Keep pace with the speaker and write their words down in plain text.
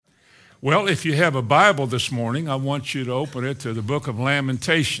Well, if you have a Bible this morning, I want you to open it to the book of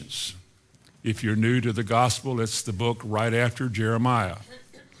Lamentations. If you're new to the gospel, it's the book right after Jeremiah,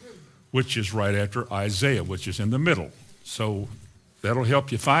 which is right after Isaiah, which is in the middle. So that'll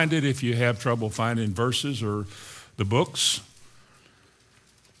help you find it if you have trouble finding verses or the books.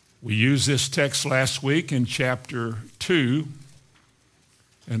 We used this text last week in chapter 2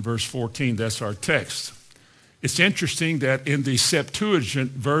 and verse 14. That's our text. It's interesting that in the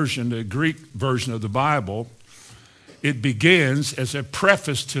Septuagint version, the Greek version of the Bible, it begins as a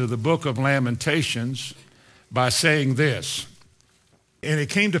preface to the book of Lamentations by saying this: "And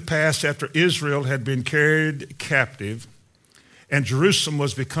it came to pass after Israel had been carried captive, and Jerusalem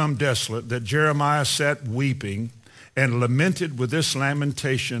was become desolate, that Jeremiah sat weeping and lamented with this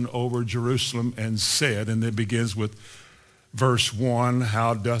lamentation over Jerusalem and said," and it begins with verse 1,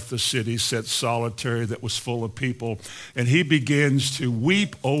 "How doth the city sit solitary that was full of people?" And he begins to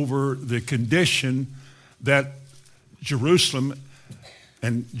weep over the condition that Jerusalem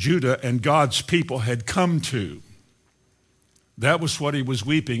and Judah and God's people had come to. That was what he was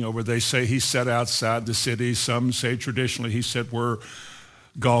weeping over. They say he sat outside the city. Some say traditionally he sat where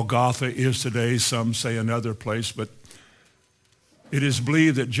Golgotha is today. Some say another place. But it is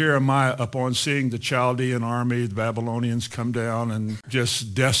believed that Jeremiah, upon seeing the Chaldean army, the Babylonians come down and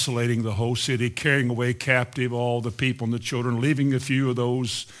just desolating the whole city, carrying away captive all the people and the children, leaving a few of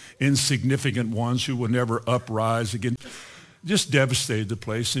those insignificant ones who would never uprise again, just devastated the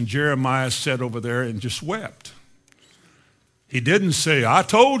place. And Jeremiah sat over there and just wept. He didn't say, I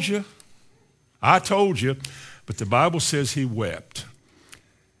told you. But the Bible says he wept.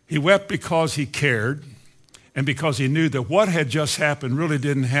 He wept because he cared. And because he knew that what had just happened really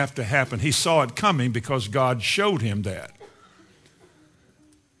didn't have to happen. He saw it coming because God showed him that.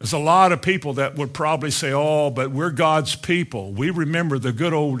 There's a lot of people that would probably say, oh, but we're God's people. We remember the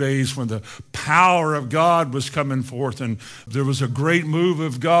good old days when the power of God was coming forth and there was a great move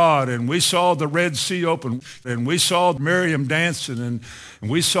of God, and we saw the Red Sea open, and we saw Miriam dancing, and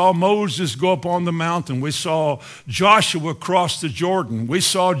we saw Moses go up on the mountain. We saw Joshua cross the Jordan. We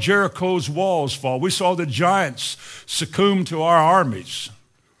saw Jericho's walls fall. We saw the giants succumb to our armies.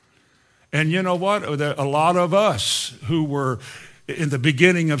 And you know what? A lot of us who were in the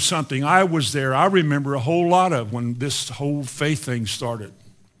beginning of something, I was there. I remember a whole lot of when this whole faith thing started.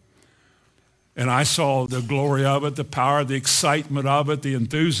 And I saw the glory of it, the power, the excitement of it, the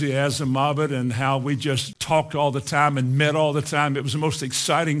enthusiasm of it, and how we just talked all the time and met all the time. It was the most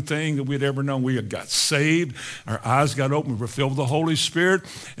exciting thing that we'd ever known. We had got saved. Our eyes got open. We were filled with the Holy Spirit.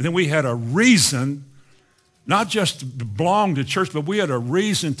 And then we had a reason, not just to belong to church, but we had a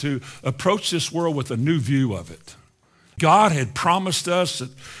reason to approach this world with a new view of it. God had promised us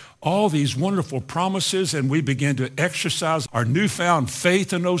that all these wonderful promises, and we began to exercise our newfound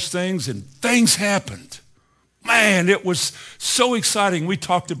faith in those things, and things happened. Man, it was so exciting. We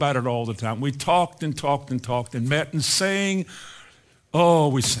talked about it all the time. We talked and met and sang. Oh,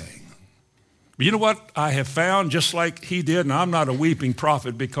 we sang. But you know what I have found, just like he did, and I'm not a weeping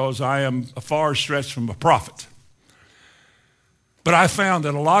prophet because I am a far stretch from a prophet. But I found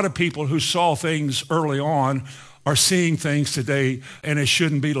that a lot of people who saw things early on are seeing things today, and it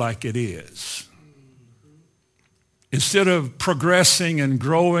shouldn't be like it is. Instead of progressing and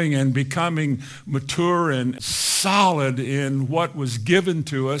growing and becoming mature and solid in what was given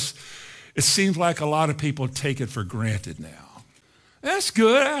to us, it seems like a lot of people take it for granted now. That's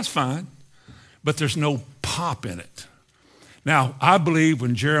good, that's fine, but there's no pop in it. Now, I believe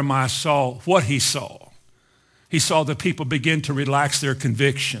when Jeremiah saw what he saw the people begin to relax their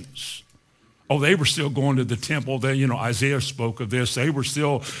convictions. Oh, they were still going to the temple. Isaiah spoke of this. They were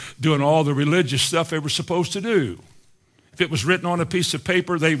still doing all the religious stuff they were supposed to do. If it was written on a piece of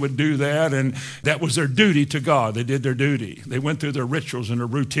paper, they would do that, and that was their duty to God. They did their duty. They went through their rituals and their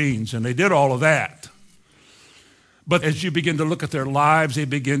routines, and they did all of that. But as you begin to look at their lives, they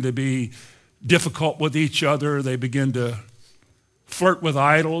begin to be difficult with each other. They begin to flirt with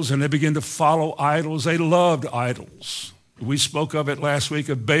idols, and they begin to follow idols. They loved idols. We spoke of it last week,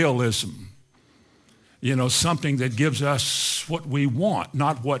 of Baalism. Something that gives us what we want,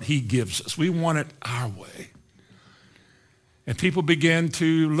 not what he gives us. We want it our way. And people begin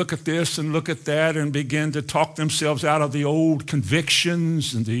to look at this and look at that and begin to talk themselves out of the old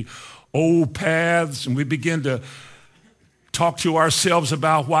convictions and the old paths. And we begin to talk to ourselves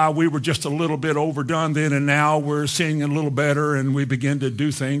about why we were just a little bit overdone then and now we're seeing a little better, and we begin to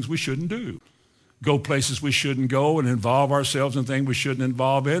do things we shouldn't do. Go places we shouldn't go and involve ourselves in things we shouldn't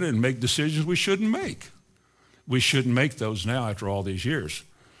involve in and make decisions we shouldn't make. We shouldn't make those now after all these years.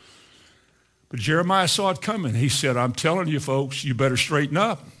 But Jeremiah saw it coming. He said, I'm telling you folks, you better straighten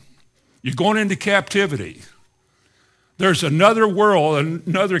up. You're going into captivity. There's another world,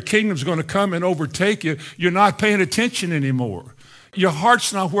 another kingdom's going to come and overtake you. You're not paying attention anymore. Your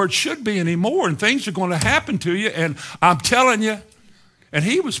heart's not where it should be anymore, and things are going to happen to you. And I'm telling you, and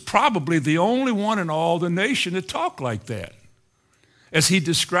he was probably the only one in all the nation that talked like that, as he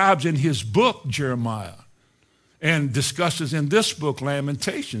describes in his book, Jeremiah, and discusses in this book,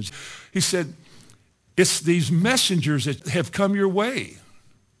 Lamentations. He said, it's these messengers that have come your way,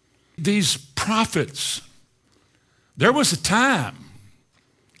 these prophets. There was a time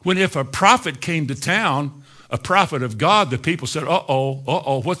when if a prophet came to town, a prophet of God, the people said,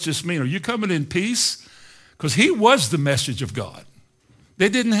 what's this mean? Are you coming in peace? Because he was the message of God. They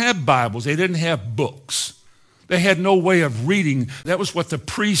didn't have Bibles. They didn't have books. They had no way of reading. That was what the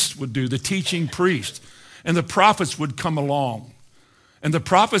priest would do, the teaching priest. And the prophets would come along. And the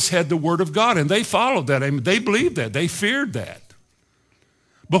prophets had the word of God, and they followed that. I mean, they believed that. They feared that.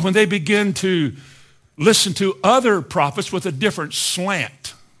 But when they began to listen to other prophets with a different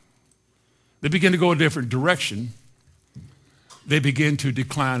slant, they began to go a different direction. They began to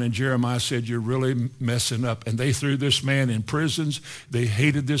decline, and Jeremiah said, you're really messing up. And they threw this man in prisons. They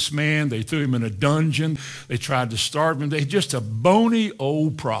hated this man. They threw him in a dungeon. They tried to starve him. They just a bony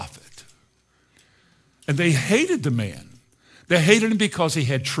old prophet. And they hated the man. They hated him because he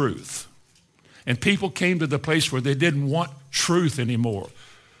had truth. And people came to the place where they didn't want truth anymore.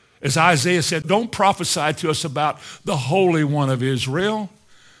 As Isaiah said, don't prophesy to us about the Holy One of Israel.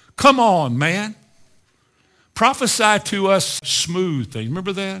 Come on, man. Prophesy to us smooth things.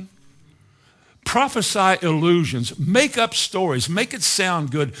 Remember that? Prophesy illusions. Make up stories. Make it sound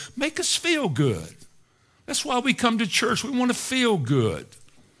good. Make us feel good. That's why we come to church. We want to feel good.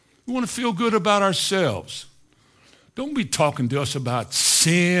 We want to feel good about ourselves. Don't be talking to us about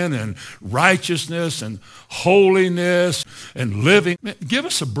sin and righteousness and holiness and living. Man, give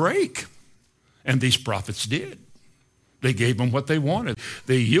us a break. And these prophets did. They gave them what they wanted.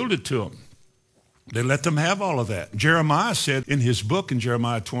 They yielded to them. They let them have all of that. Jeremiah said in his book in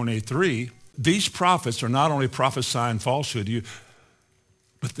Jeremiah 23, these prophets are not only prophesying falsehood to you,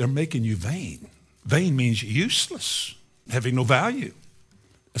 but they're making you vain. Vain means useless, having no value.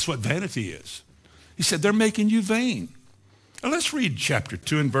 That's what vanity is. He said they're making you vain. Now let's read chapter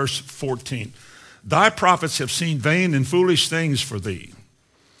 2 and verse 14. Thy prophets have seen vain and foolish things for thee,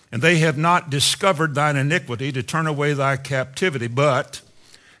 and they have not discovered thine iniquity to turn away thy captivity, but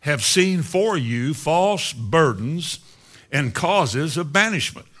have seen for you false burdens and causes of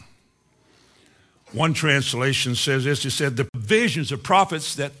banishment. One translation says this. It said, the visions of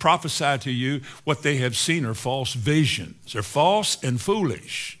prophets that prophesy to you, what they have seen are false visions. They're false and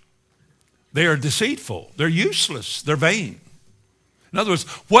foolish. They are deceitful. They're useless. They're vain. In other words,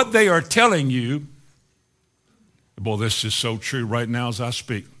 what they are telling you, boy, this is so true right now as I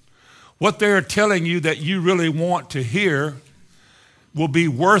speak. What they are telling you that you really want to hear will be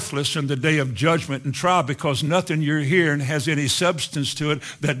worthless in the day of judgment and trial, because nothing you're hearing has any substance to it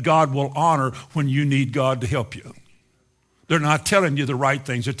that God will honor when you need God to help you. They're not telling you the right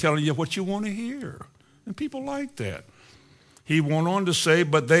things. They're telling you what you want to hear. And people like that. He went on to say,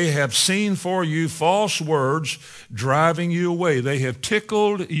 but they have seen for you false words driving you away. They have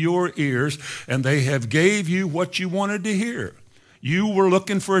tickled your ears, and they have gave you what you wanted to hear. You were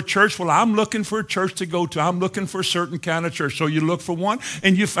looking for a church. Well, I'm looking for a church to go to. I'm looking for a certain kind of church. So you look for one,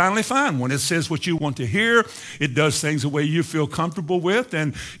 and you finally find one. It says what you want to hear. It does things the way you feel comfortable with.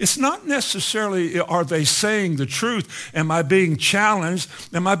 And it's not necessarily, are they saying the truth? Am I being challenged?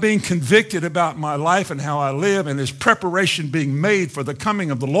 Am I being convicted about my life and how I live? And is preparation being made for the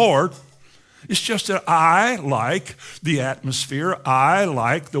coming of the Lord? It's just that I like the atmosphere. I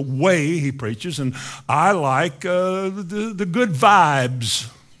like the way he preaches, and I like the good vibes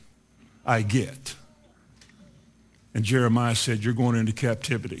I get. And Jeremiah said, you're going into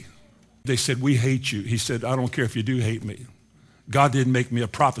captivity. They said, we hate you. He said, I don't care if you do hate me. God didn't make me a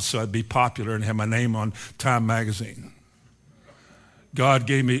prophet so I'd be popular and have my name on Time magazine. God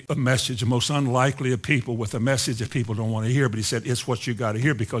gave me a message, the most unlikely of people, with a message that people don't want to hear. But he said, it's what you got to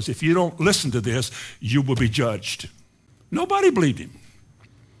hear, because if you don't listen to this, you will be judged. Nobody believed him.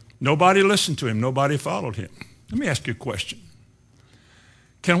 Nobody listened to him. Nobody followed him. Let me ask you a question.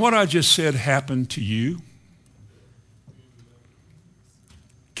 Can what I just said happen to you?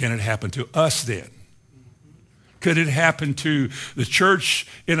 Can it happen to us then? Could it happen to the church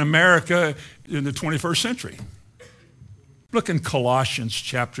in America in the 21st century? Look in Colossians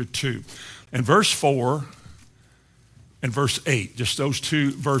chapter 2 and verse 4 and verse 8, just those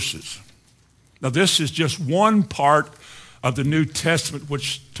two verses. Now this is just one part of the New Testament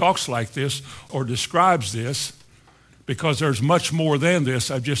which talks like this or describes this. because there's much more than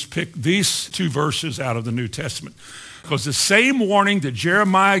this. I've just picked these two verses out of the New Testament. Because the same warning that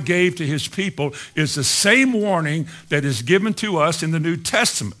Jeremiah gave to his people is the same warning that is given to us in the New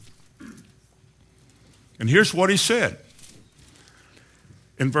Testament. And here's what he said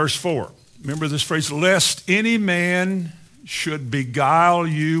in verse 4. Remember this phrase, lest any man should beguile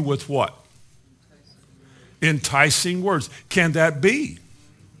you with what? Enticing words. Can that be?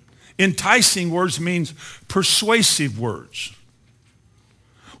 Enticing words means persuasive words.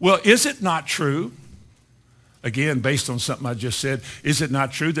 Well, is it not true? Again, based on something I just said, is it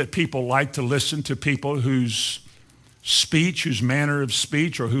not true that people like to listen to people whose speech, whose manner of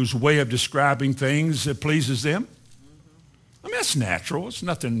speech, or whose way of describing things that pleases them? I mean, that's natural. It's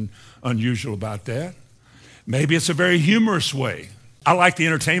nothing unusual about that. Maybe it's a very humorous way. I like the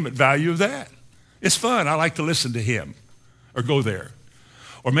entertainment value of that. It's fun. I like to listen to him or go there.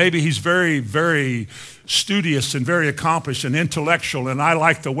 Or maybe he's very, very studious and very accomplished and intellectual, and I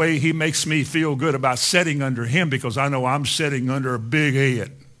like the way he makes me feel good about sitting under him because I know I'm sitting under a big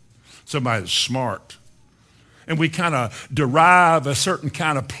head, somebody that's smart. And we kind of derive a certain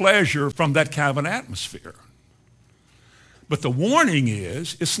kind of pleasure from that kind of an atmosphere. But the warning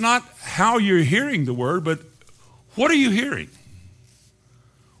is, it's not how you're hearing the word, but what are you hearing?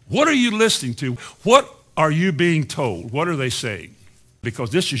 What are you listening to? What are you being told? What are they saying?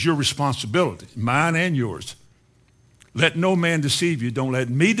 Because this is your responsibility, mine and yours. Let no man deceive you. Don't let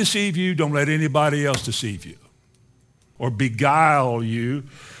me deceive you. Don't let anybody else deceive you or beguile you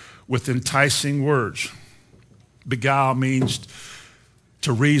with enticing words. Beguile means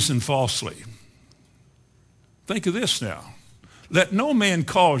to reason falsely. Think of this now. Let no man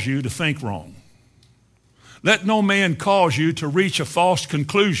cause you to think wrong. Let no man cause you to reach a false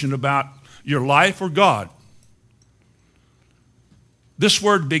conclusion about your life or God. This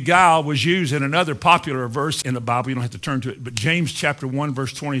word beguile was used in another popular verse in the Bible. You don't have to turn to it. But James chapter 1,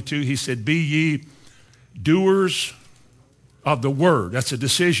 verse 22, he said, be ye doers of the word. That's a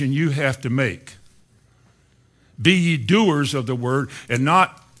decision you have to make. Be ye doers of the word and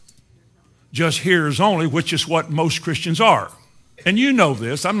not just hearers only, which is what most Christians are. And you know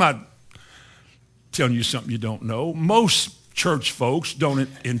this. I'm not telling you something you don't know. Most church folks don't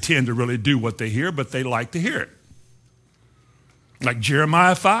intend to really do what they hear, but they like to hear it. Like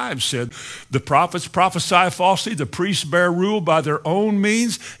Jeremiah 5 said, the prophets prophesy falsely, the priests bear rule by their own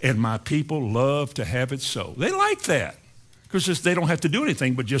means, and my people love to have it so. They like that because they don't have to do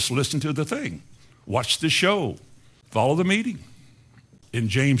anything but just listen to the thing. Watch the show. Follow the meeting. In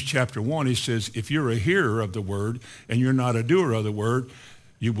James chapter 1, he says, if you're a hearer of the word and you're not a doer of the word,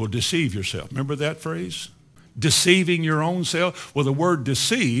 you will deceive yourself. Remember that phrase? Deceiving your own self. Well, the word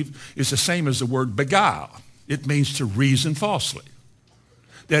deceive is the same as the word beguile. It means to reason falsely.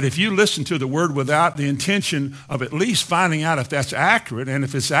 That if you listen to the word without the intention of at least finding out if that's accurate, and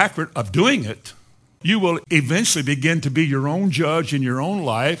if it's accurate of doing it, you will eventually begin to be your own judge in your own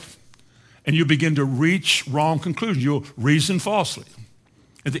life, and you begin to reach wrong conclusions. You'll reason falsely.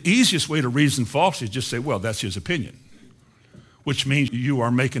 And the easiest way to reason falsely is just say, well, that's his opinion, which means you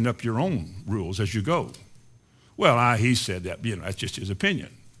are making up your own rules as you go. Well, he said that, that's just his opinion.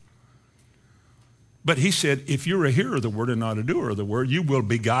 But he said, if you're a hearer of the word and not a doer of the word, you will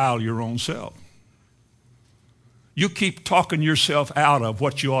beguile your own self. You keep talking yourself out of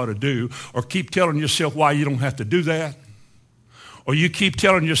what you ought to do, or keep telling yourself why you don't have to do that. Or you keep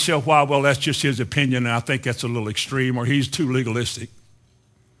telling yourself why, well, that's just his opinion, and I think that's a little extreme, or he's too legalistic.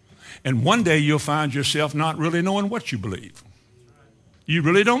 And one day you'll find yourself not really knowing what you believe. You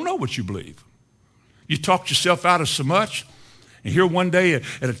really don't know what you believe. You talked yourself out of so much. And here one day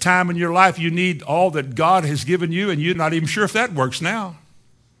at a time in your life you need all that God has given you, and you're not even sure if that works now.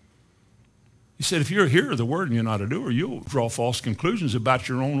 He said, if you're a hearer of the word and you're not a doer, you'll draw false conclusions about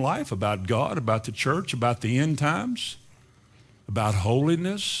your own life, about God, about the church, about the end times, about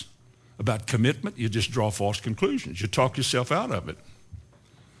holiness, about commitment. You just draw false conclusions. You talk yourself out of it.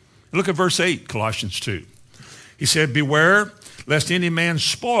 Look at verse 8, Colossians 2. He said, beware lest any man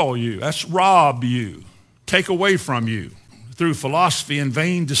spoil you. That's rob you, take away from you, through philosophy and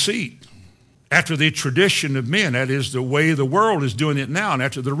vain deceit, after the tradition of men. That is the way the world is doing it now, and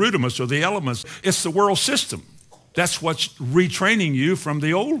after the rudiments or the elements. It's the world system. That's what's retraining you from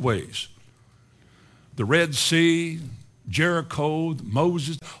the old ways. The Red Sea, Jericho,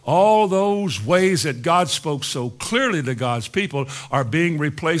 Moses, all those ways that God spoke so clearly to God's people are being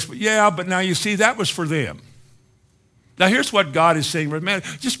replaced. But now you see, that was for them. Now here's what God is saying, man,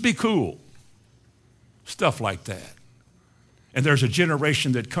 just be cool. Stuff like that. And there's a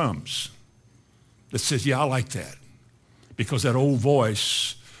generation that comes that says, yeah, I like that. Because that old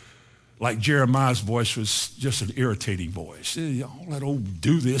voice like Jeremiah's voice was just an irritating voice. All that old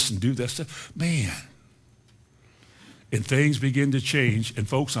do this and do that stuff. Man. And things begin to change. And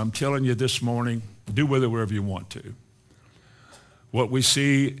folks, I'm telling you this morning, do with it wherever you want to. What we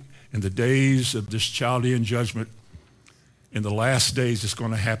see in the days of this Chaldean judgment, in the last days, it's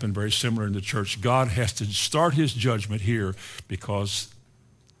going to happen very similar in the church. God has to start his judgment here because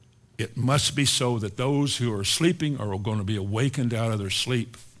it must be so that those who are sleeping are going to be awakened out of their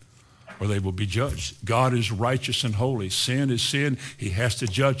sleep, or they will be judged. God is righteous and holy. Sin is sin. He has to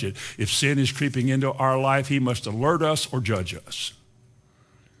judge it. If sin is creeping into our life, he must alert us or judge us.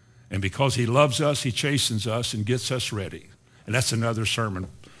 And because he loves us, he chastens us and gets us ready. And that's another sermon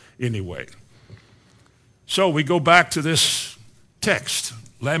anyway. So we go back to this text,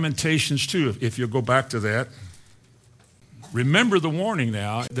 Lamentations 2, if you'll go back to that. Remember the warning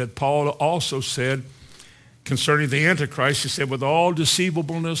now that Paul also said concerning the Antichrist. He said, with all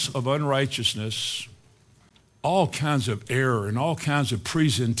deceivableness of unrighteousness, all kinds of error and all kinds of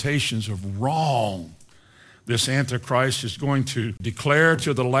presentations of wrong, this Antichrist is going to declare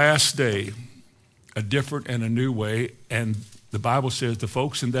to the last day a different and a new way. And the Bible says the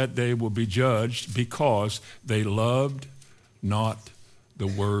folks in that day will be judged because they loved not the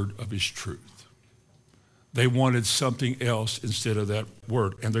word of his truth. They wanted something else instead of that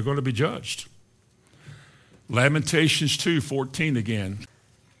word, and they're going to be judged. Lamentations 2:14 again.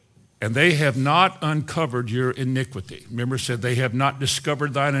 And they have not uncovered your iniquity. Remember, it said they have not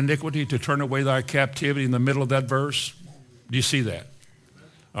discovered thine iniquity to turn away thy captivity in the middle of that verse. Do you see that?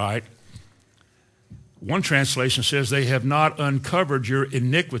 All right. One translation says they have not uncovered your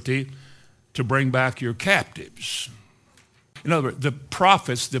iniquity to bring back your captives. In other words, the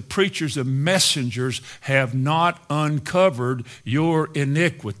prophets, the preachers, the messengers have not uncovered your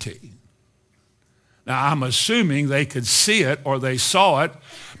iniquity. Now, I'm assuming they could see it or they saw it,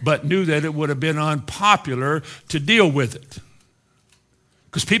 but knew that it would have been unpopular to deal with it.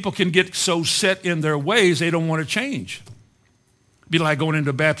 Because people can get so set in their ways, they don't want to change. It'd be like going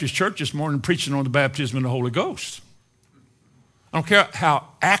into a Baptist church this morning and preaching on the baptism in the Holy Ghost. I don't care how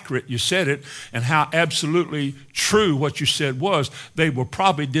accurate you said it and how absolutely true what you said was, they will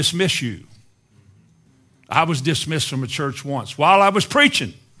probably dismiss you. I was dismissed from a church once while I was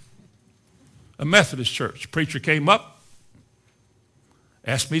preaching. A Methodist church. Preacher came up,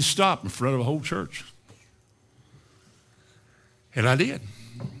 asked me to stop in front of a whole church. And I did.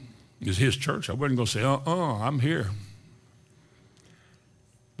 It was his church. I wasn't going to say, I'm here.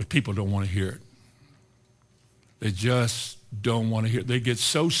 But people don't want to hear it. They just don't want to hear it. They get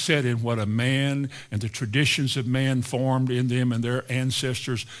so set in what a man and the traditions of man formed in them and their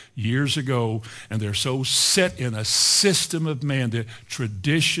ancestors years ago, and they're so set in a system of man, the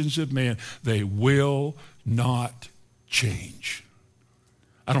traditions of man, they will not change.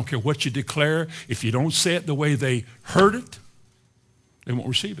 I don't care what you declare. If you don't say it the way they heard it, they won't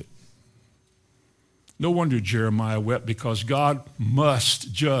receive it. No wonder Jeremiah wept, because God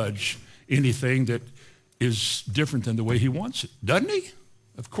must judge anything that is different than the way he wants it. Doesn't he?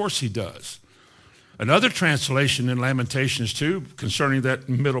 Of course he does. Another translation in Lamentations 2, concerning that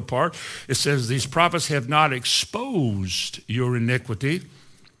middle part, it says, these prophets have not exposed your iniquity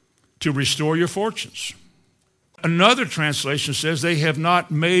to restore your fortunes. Another translation says, they have not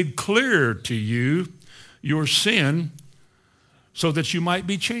made clear to you your sin so that you might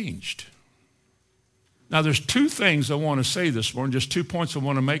be changed. Now, there's two things I want to say this morning, just 2 points I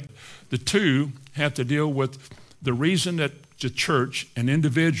want to make. The two have to deal with the reason that the church and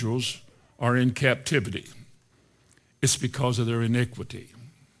individuals are in captivity. It's because of their iniquity.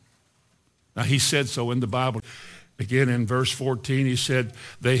 Now, he said so in the Bible. Again, in verse 14, he said,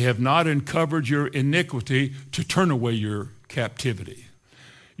 they have not uncovered your iniquity to turn away your captivity.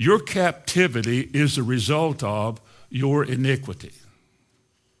 Your captivity is the result of your iniquity.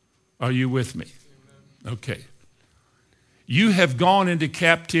 Are you with me? Okay. You have gone into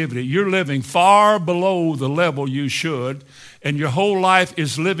captivity. You're living far below the level you should, and your whole life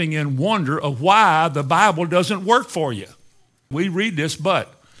is living in wonder of why the Bible doesn't work for you. We read this,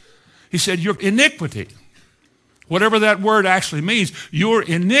 but he said your iniquity, whatever that word actually means, your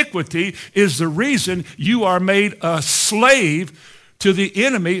iniquity is the reason you are made a slave to the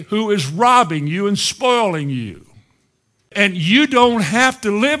enemy who is robbing you and spoiling you. And you don't have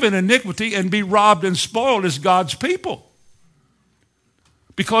to live in iniquity and be robbed and spoiled as God's people.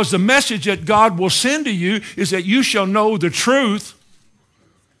 Because the message that God will send to you is that you shall know the truth,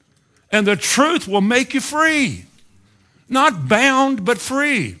 and the truth will make you free. Not bound, but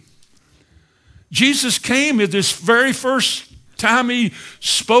free. Jesus came at this very first time he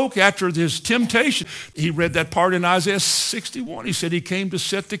spoke after his temptation, he read that part in Isaiah 61. He said he came to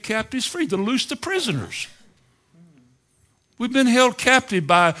set the captives free, to loose the prisoners. We've been held captive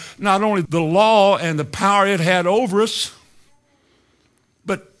by not only the law and the power it had over us,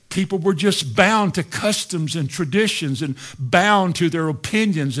 but people were just bound to customs and traditions and bound to their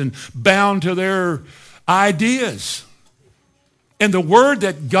opinions and bound to their ideas. And the word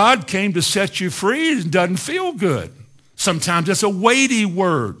that God came to set you free doesn't feel good. Sometimes it's a weighty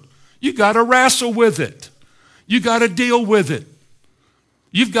word. You got to wrestle with it. You got to deal with it.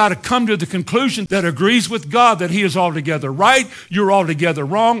 You've got to come to the conclusion that agrees with God that he is altogether right, you're altogether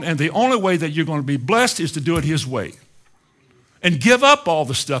wrong, and the only way that you're going to be blessed is to do it his way. And give up all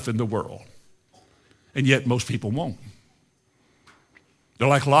the stuff in the world. And yet most people won't. They're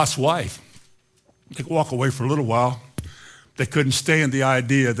like Lot's wife. They could walk away for a little while. They couldn't stand the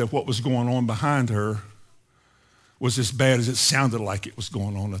idea that what was going on behind her was as bad as it sounded like it was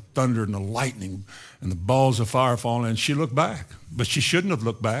going on, the thunder and the lightning and the balls of fire falling, and she looked back. But she shouldn't have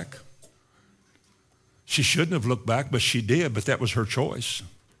looked back. She shouldn't have looked back, but she did, but that was her choice.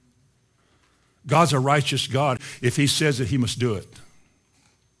 God's a righteous God. If he says it, he must do it.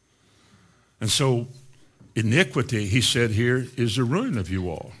 And so iniquity, he said here, is the ruin of you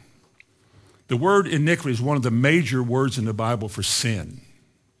all. The word iniquity is one of the major words in the Bible for sin.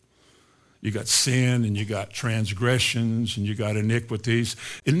 You got sin and you got transgressions and you got iniquities.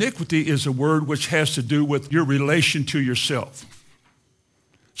 Iniquity is a word which has to do with your relation to yourself.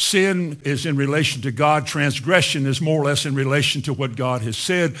 Sin is in relation to God. Transgression is more or less in relation to what God has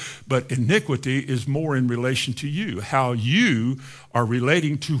said. But iniquity is more in relation to you, how you are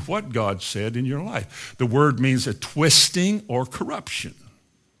relating to what God said in your life. The word means a twisting or corruption.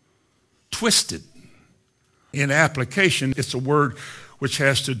 Twisted. In application, it's a word which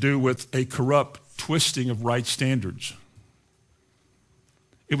has to do with a corrupt twisting of right standards.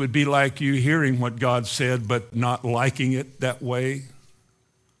 It would be like you hearing what God said but not liking it that way.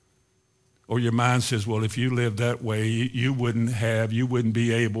 Or your mind says, well, if you lived that way, you wouldn't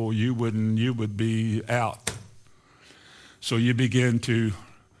be able, you would be out. So you begin to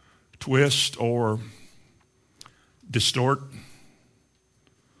twist or distort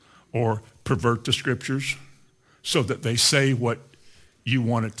or pervert the scriptures so that they say what you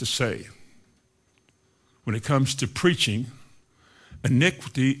want it to say. When it comes to preaching,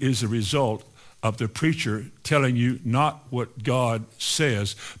 iniquity is a result of the preacher telling you not what God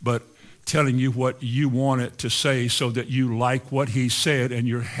says, but telling you what you want it to say so that you like what he said and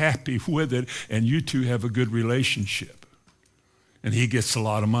you're happy with it and you two have a good relationship. And he gets a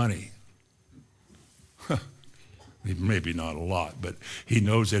lot of money. Maybe not a lot, but he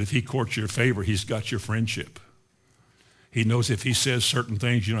knows that if he courts your favor, he's got your friendship. He knows if he says certain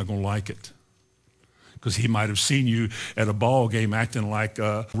things, you're not going to like it. Because he might have seen you at a ball game acting like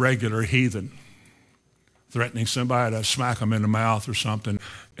a regular heathen, threatening somebody to smack them in the mouth or something.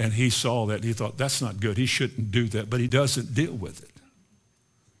 And he saw that. He thought, that's not good. He shouldn't do that. But he doesn't deal with it.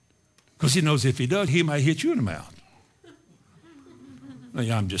 Because he knows if he does, he might hit you in the mouth.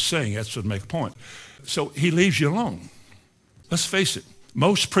 Now, I'm just saying that's to make a point. So he leaves you alone. Let's face it.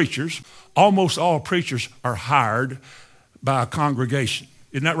 Most preachers, almost all preachers, are hired by a congregation.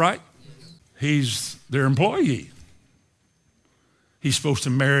 Isn't that right? He's their employee. He's supposed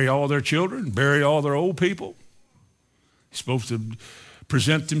to marry all their children, bury all their old people. He's supposed to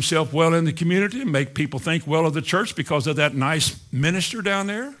present himself well in the community and make people think well of the church because of that nice minister down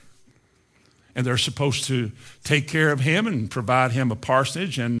there. And they're supposed to take care of him and provide him a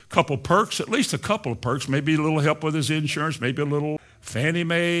parsonage and a couple perks, at least a couple of perks, maybe a little help with his insurance, maybe a little Fannie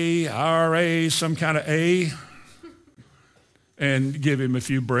Mae, IRA, some kind of A, and give him a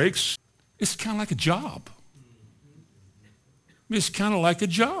few breaks. It's kind of like a job. It's kind of like a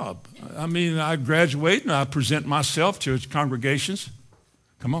job. I mean, I graduate and I present myself to congregations.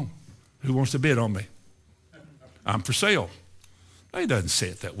 Come on, who wants to bid on me? I'm for sale. He doesn't say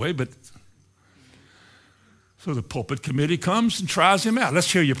it that way, but so the pulpit committee comes and tries him out.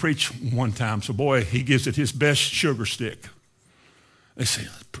 Let's hear you preach one time. So boy, he gives it his best sugar stick. They say,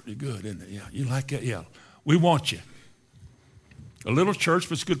 that's pretty good, isn't it? Yeah, you like that? Yeah, we want you. A little church,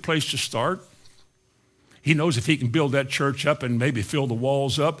 but it's a good place to start. He knows if he can build that church up and maybe fill the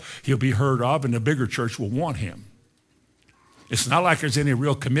walls up, he'll be heard of, and the bigger church will want him. It's not like there's any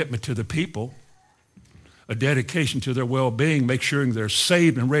real commitment to the people, a dedication to their well-being, make sure they're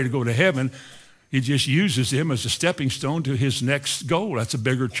saved and ready to go to heaven. He just uses them as a stepping stone to his next goal. That's a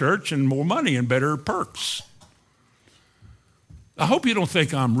bigger church and more money and better perks. I hope you don't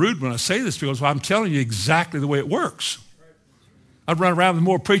think I'm rude when I say this because I'm telling you exactly the way it works. I've run around with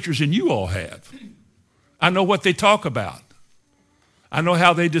more preachers than you all have. I know what they talk about. I know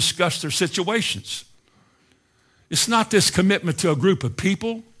how they discuss their situations. It's not this commitment to a group of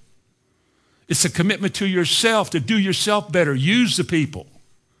people. It's a commitment to yourself, to do yourself better. Use the people.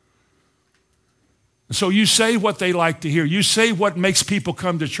 And so you say what they like to hear. You say what makes people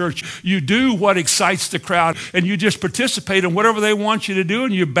come to church. You do what excites the crowd, and you just participate in whatever they want you to do,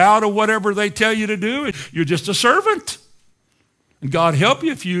 and you bow to whatever they tell you to do. You're just a servant. And God help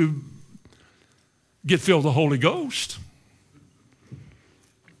you if you get filled with the Holy Ghost.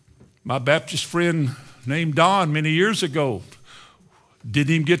 My Baptist friend named Don many years ago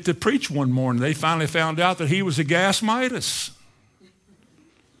didn't even get to preach one morning. They finally found out that he was a gas Midas.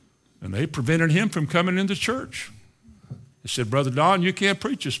 And they prevented him from coming into church. They said, Brother Don, you can't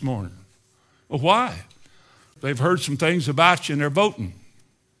preach this morning. Well, why? They've heard some things about you and they're voting.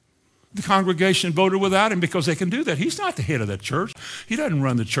 The congregation voted without him because they can do that. He's not the head of that church. He doesn't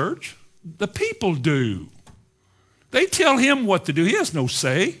run the church. The people do. They tell him what to do. He has no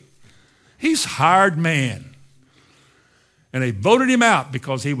say. He's hired man. And they voted him out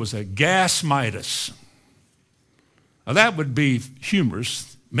because he was a gas Midas. Now that would be humorous.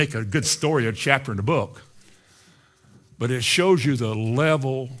 Make a good story, a chapter in the book. But it shows you the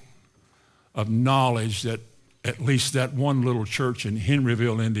level of knowledge that at least that one little church in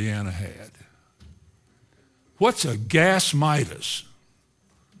Henryville, Indiana had. What's a gas Midas?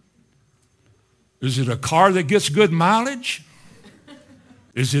 Is it a car that gets good mileage?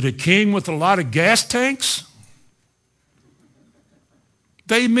 Is it a king with a lot of gas tanks?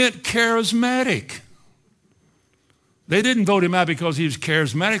 They meant charismatic. They didn't vote him out because he was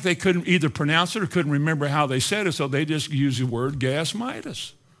charismatic. They couldn't either pronounce it or couldn't remember how they said it, so they just used the word gas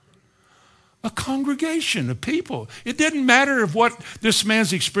Midas. A congregation of people. It didn't matter if what this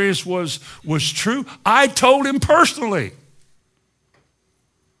man's experience was true. I told him personally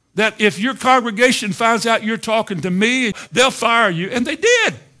that if your congregation finds out you're talking to me, they'll fire you. And they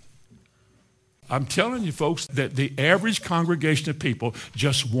did. I'm telling you, folks, that the average congregation of people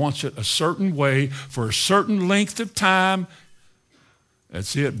just wants it a certain way for a certain length of time.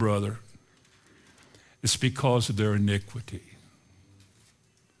 That's it, brother. It's because of their iniquity.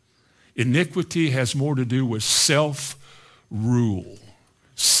 Iniquity has more to do with self-rule,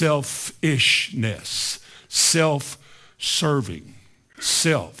 selfishness, self-serving,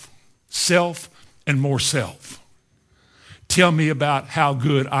 self, and more self. Tell me about how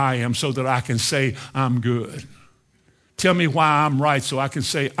good I am so that I can say I'm good. Tell me why I'm right so I can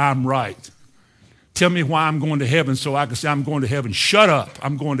say I'm right. Tell me why I'm going to heaven so I can say I'm going to heaven. Shut up,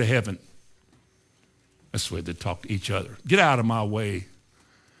 I'm going to heaven. That's the way they talk to each other. Get out of my way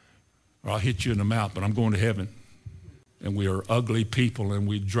or I'll hit you in the mouth, but I'm going to heaven. And we are ugly people, and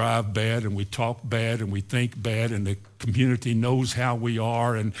we drive bad, and we talk bad, and we think bad, and the community knows how we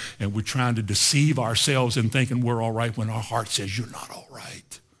are, and we're trying to deceive ourselves and thinking we're all right when our heart says you're not all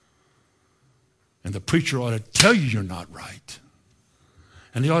right. And the preacher ought to tell you you're not right.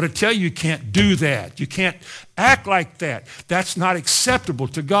 And he ought to tell you can't do that. You can't act like that. That's not acceptable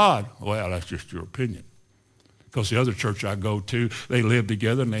to God. Well, that's just your opinion. Because the other church I go to, they live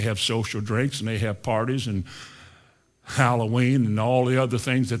together, and they have social drinks, and they have parties, and Halloween and all the other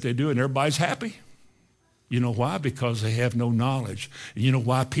things that they do, and everybody's happy. You know why? Because they have no knowledge. And you know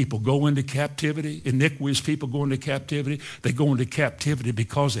why people go into captivity? Iniquitous people go into captivity. They go into captivity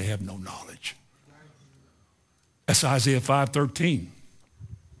because they have no knowledge. That's Isaiah 5:13.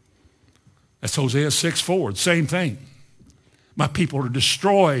 That's Hosea 6:4. Same thing. My people are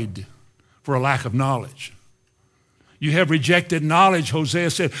destroyed for a lack of knowledge. You have rejected knowledge,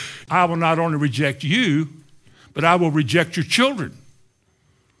 Hosea said. I will not only reject you, but I will reject your children.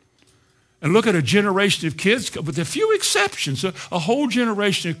 And look at a generation of kids, with a few exceptions, a whole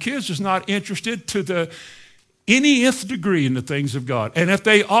generation of kids is not interested to any nth degree in the things of God. And if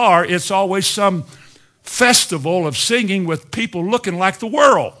they are, it's always some festival of singing with people looking like the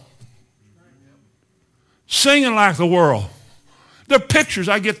world. Singing like the world. There are pictures.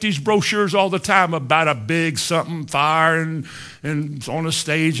 I get these brochures all the time about a big something fire and on a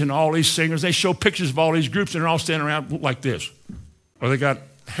stage and all these singers. They show pictures of all these groups and they're all standing around like this. Or they got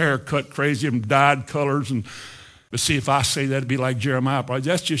hair cut crazy and dyed colors. But see, if I say that, it'd be like Jeremiah. Probably.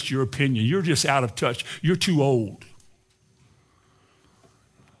 That's just your opinion. You're just out of touch. You're too old.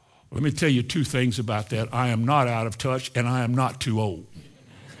 Let me tell you two things about that. I am not out of touch and I am not too old.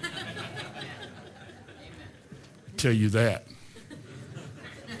 I'll tell you that.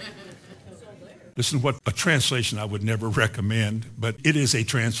 Listen to what a translation I would never recommend, but it is a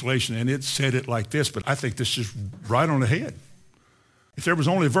translation, and it said it like this, but I think this is right on the head. If there was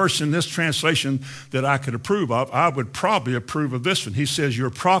only a verse in this translation that I could approve of, I would probably approve of this one. He says, your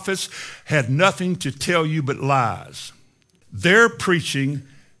prophets had nothing to tell you but lies. Their preaching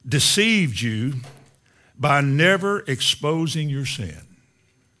deceived you by never exposing your sin.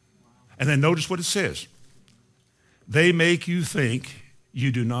 And then notice what it says. They make you think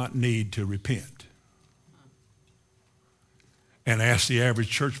you do not need to repent. And ask the average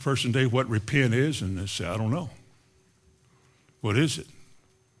church person today what repent is, and they say, I don't know. What is it?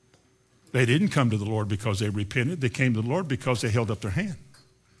 They didn't come to the Lord because they repented. They came to the Lord because they held up their hand.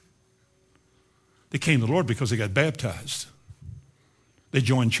 They came to the Lord because they got baptized. They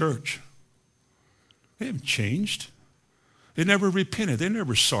joined church. They haven't changed. They never repented. They're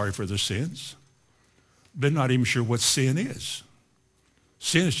never sorry for their sins. They're not even sure what sin is.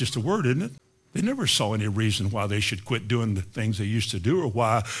 Sin is just a word, isn't it? They never saw any reason why they should quit doing the things they used to do or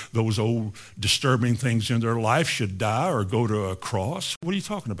why those old disturbing things in their life should die or go to a cross. What are you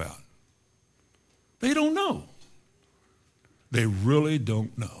talking about? They don't know. They really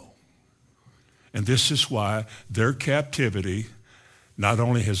don't know. And this is why their captivity not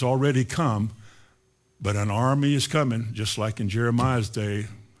only has already come, but an army is coming, just like in Jeremiah's day,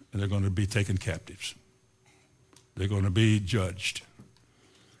 and they're going to be taken captives. They're going to be judged.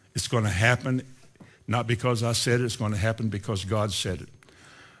 It's going to happen, not because I said it, it's going to happen because God said it.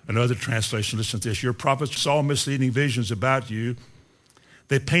 Another translation, listen to this. Your prophets saw misleading visions about you.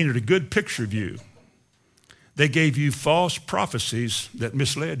 They painted a good picture of you. They gave you false prophecies that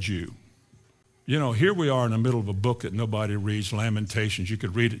misled you. You know, here we are in the middle of a book that nobody reads, Lamentations. You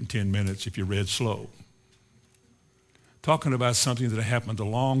could read it in 10 minutes if you read slow. Talking about something that happened a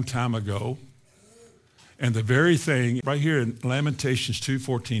long time ago. And the very thing, right here in Lamentations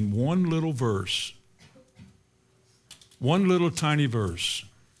 2:14, one little verse, one little tiny verse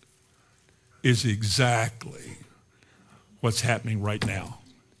is exactly what's happening right now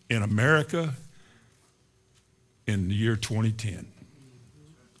in America in the year 2010.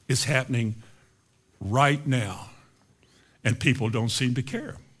 It's happening right now, and people don't seem to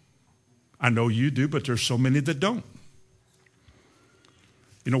care. I know you do, but there's so many that don't.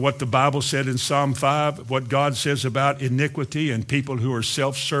 You know what the Bible said in Psalm 5, what God says about iniquity and people who are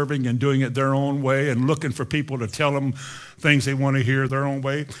self-serving and doing it their own way and looking for people to tell them things they want to hear their own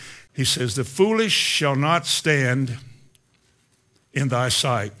way. He says, the foolish shall not stand in thy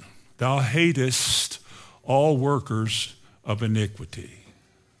sight. Thou hatest all workers of iniquity.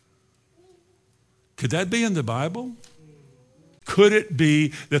 Could that be in the Bible? Could it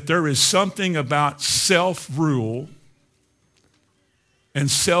be that there is something about self-rule and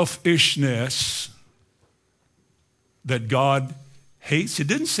selfishness that God hates? It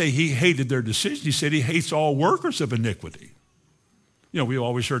didn't say he hated their decision. He said he hates all workers of iniquity. You know, we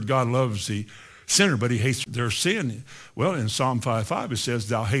always heard God loves the sinner, but he hates their sin. Well, in Psalm 5:5, it says,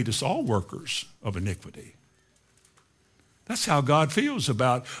 thou hatest all workers of iniquity. That's how God feels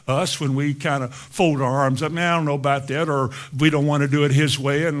about us when we kind of fold our arms up. Man, I don't know about that, or we don't want to do it his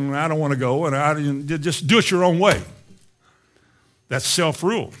way, and I don't want to go, and just do it your own way. That's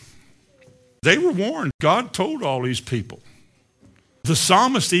self-rule. They were warned. God told all these people. The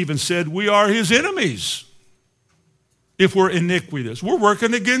psalmist even said, we are his enemies if we're iniquitous. We're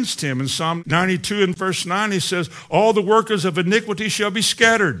working against him. In Psalm 92 and verse 9, he says, all the workers of iniquity shall be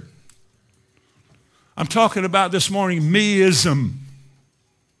scattered. I'm talking about this morning meism,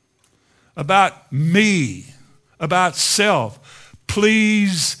 about me, about self.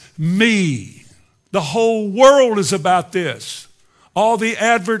 Please me. The whole world is about this. All the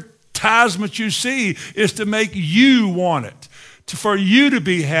advertisements you see is to make you want it, for you to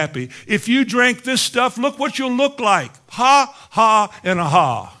be happy. If you drank this stuff, look what you'll look like. Ha, ha, and a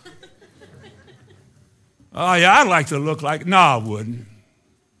ha. Oh, yeah, I'd like to look like, no, I wouldn't.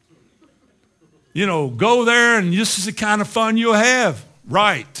 You know, go there and this is the kind of fun you'll have.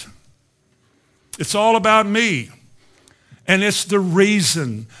 Right. It's all about me. And it's the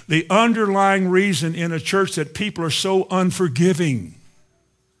reason, the underlying reason in a church that people are so unforgiving.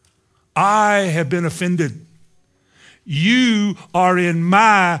 I have been offended. You are in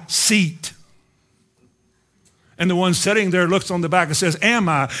my seat. And the one sitting there looks on the back and says, am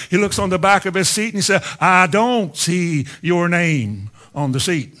I? He looks on the back of his seat and he says, I don't see your name on the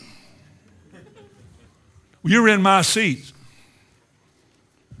seat. You're in my seat.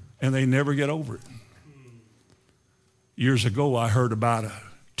 And they never get over it. Years ago, I heard about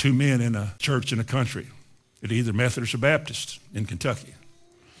two men in a church in the country, at either Methodist or Baptist in Kentucky.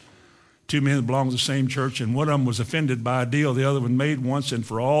 Two men that belonged to the same church, and one of them was offended by a deal the other one made once, and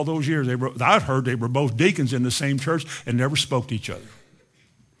for all those years, I've heard they were both deacons in the same church and never spoke to each other.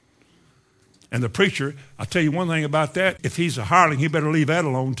 And the preacher, I'll tell you one thing about that, if he's a hireling, he better leave that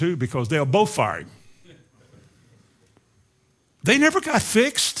alone too, because they'll both fire him. They never got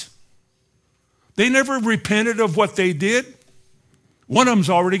fixed. They never repented of what they did. One of them's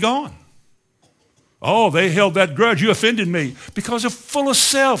already gone. Oh, they held that grudge. You offended me. Because they're full of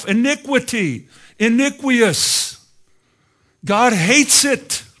self, iniquity, iniquitous. God hates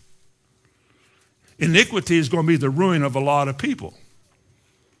it. Iniquity is going to be the ruin of a lot of people.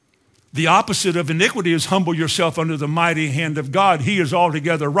 The opposite of iniquity is humble yourself under the mighty hand of God. He is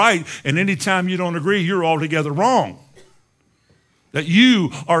altogether right, and anytime you don't agree, you're altogether wrong. That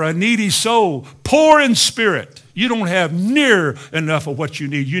you are a needy soul, poor in spirit. You don't have near enough of what you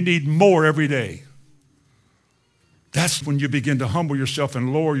need. You need more every day. That's when you begin to humble yourself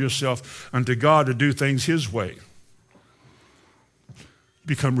and lower yourself unto God to do things His way.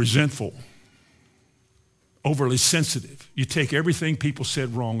 Become resentful, overly sensitive. You take everything people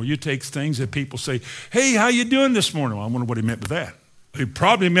said wrong, or you take things that people say, hey, how you doing this morning? Well, I wonder what he meant by that. He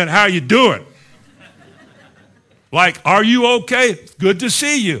probably meant, how you doing? Like, are you okay? Good to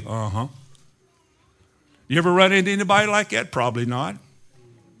see you. Uh-huh. You ever run into anybody like that? Probably not.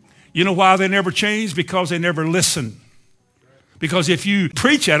 You know why they never change? Because they never listen. Because if you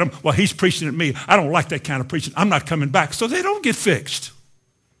preach at them, well, he's preaching at me. I don't like that kind of preaching. I'm not coming back. So they don't get fixed.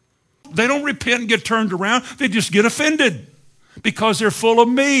 They don't repent and get turned around. They just get offended because they're full of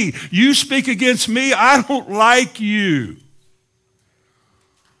me. You speak against me, I don't like you.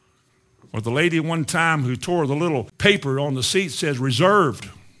 Or the lady one time who tore the little paper on the seat says reserved.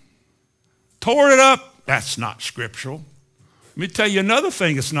 Tore it up. That's not scriptural. Let me tell you another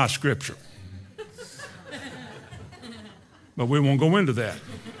thing that's not scriptural. But we won't go into that.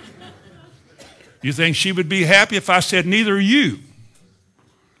 You think she would be happy if I said neither are you?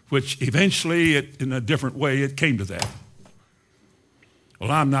 Which eventually, in a different way, it came to that.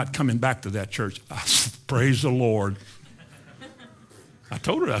 Well, I'm not coming back to that church. I said, praise the Lord. I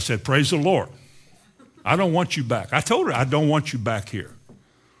told her, I said, praise the Lord. I don't want you back. I told her, I don't want you back here.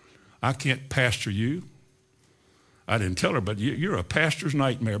 I can't pastor you. I didn't tell her, but you're a pastor's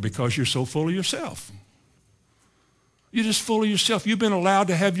nightmare because you're so full of yourself. You're just full of yourself. You've been allowed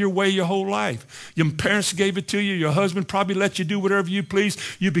to have your way your whole life. Your parents gave it to you. Your husband probably let you do whatever you please.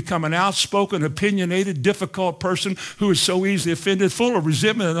 You become an outspoken, opinionated, difficult person who is so easily offended, full of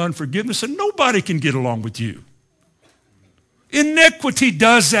resentment and unforgiveness, and nobody can get along with you. Iniquity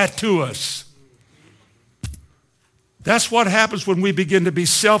does that to us. That's what happens when we begin to be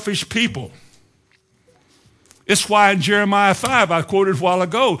selfish people. It's why in Jeremiah 5, I quoted a while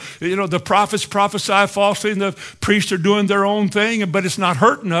ago, the prophets prophesy falsely and the priests are doing their own thing, but it's not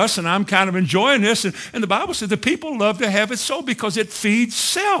hurting us, and I'm kind of enjoying this. And the Bible says the people love to have it so because it feeds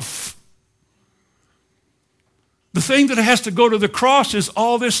self. The thing that has to go to the cross is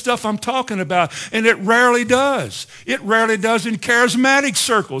all this stuff I'm talking about, and it rarely does. It rarely does in charismatic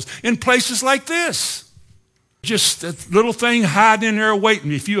circles, in places like this. Just a little thing hiding in there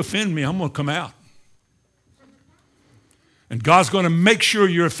waiting. If you offend me, I'm going to come out. And God's going to make sure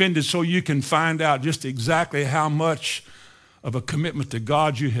you're offended so you can find out just exactly how much of a commitment to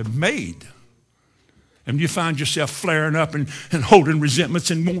God you have made. And you find yourself flaring up and holding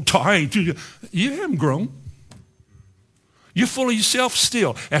resentments and won't talk. You haven't grown. You're full of yourself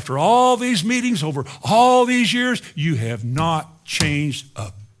still. After all these meetings, over all these years, you have not changed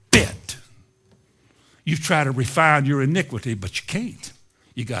a bit. You've tried to refine your iniquity, but you can't.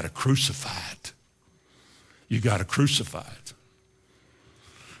 You got to crucify it. You got to crucify it.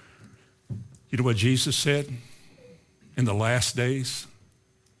 You know what Jesus said in the last days?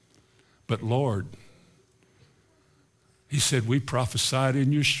 But Lord, he said, we prophesied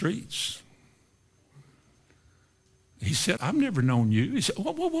in your streets. He said, I've never known you. He said,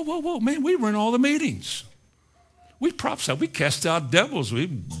 whoa, man, we were in all the meetings. We prophesied, we cast out devils,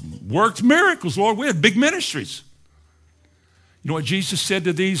 we worked miracles, Lord, we had big ministries. You know what Jesus said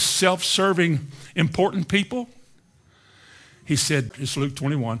to these self-serving, important people? He said, it's Luke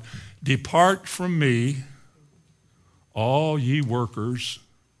 21, depart from me, all ye workers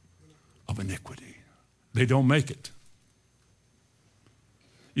of iniquity. They don't make it.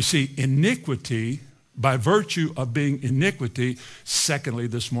 You see, iniquity, by virtue of being iniquity, secondly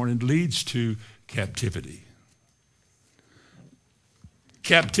this morning, leads to captivity.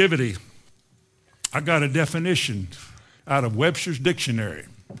 Captivity, I got a definition out of Webster's dictionary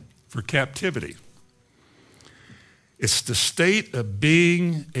for captivity. It's the state of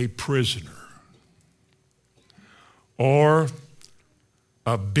being a prisoner or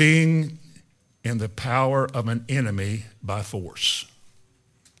of being in the power of an enemy by force.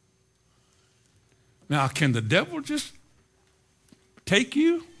 Now, can the devil just take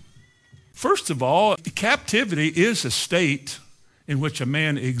you? First of all, captivity is a state in which a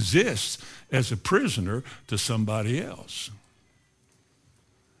man exists as a prisoner to somebody else.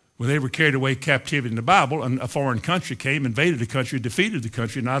 When they were carried away captivity in the Bible, and a foreign country came, invaded the country, defeated the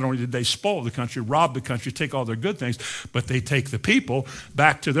country. Not only did they spoil the country, rob the country, take all their good things, but they take the people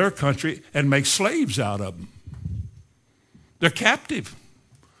back to their country and make slaves out of them. They're captive.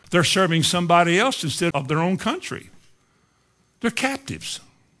 They're serving somebody else instead of their own country. They're captives.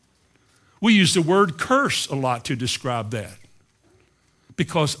 We use the word curse a lot to describe that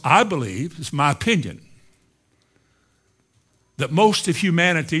because I believe, it's my opinion, that most of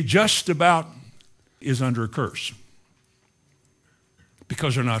humanity just about is under a curse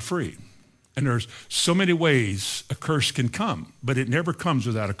because they're not free. And there's so many ways a curse can come, but it never comes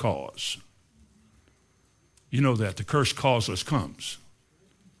without a cause. You know that. The curse causeless comes.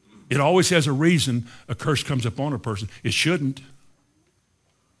 It always has a reason a curse comes upon a person. It shouldn't.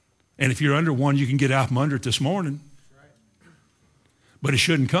 And if you're under one, you can get out from under it this morning. But it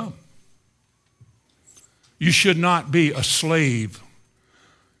shouldn't come. You should not be a slave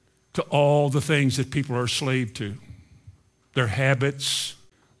to all the things that people are a slave to. Their habits,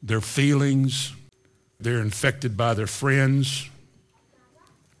 their feelings. They're infected by their friends.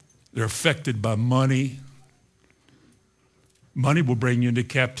 They're affected by money. Money will bring you into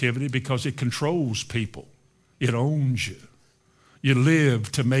captivity because it controls people. It owns you. You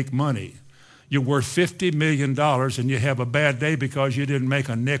live to make money. You're worth $50 million and you have a bad day because you didn't make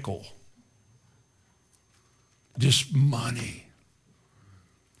a nickel. Just money.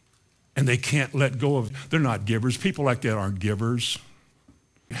 And they can't let go of it. They're not givers. People like that aren't givers.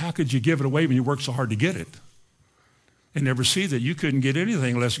 How could you give it away when you work so hard to get it? And never see that you couldn't get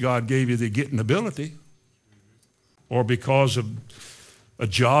anything unless God gave you the getting ability. Or because of a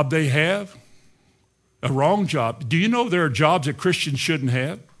job they have, a wrong job. Do you know there are jobs that Christians shouldn't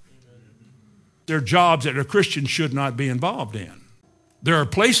have? There are jobs that a Christian should not be involved in. There are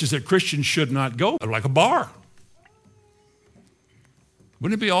places that Christians should not go, like a bar.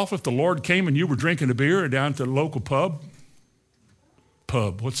 Wouldn't it be awful if the Lord came and you were drinking a beer down to the local pub?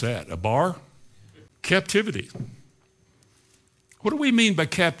 Pub, what's that? A bar? Captivity. What do we mean by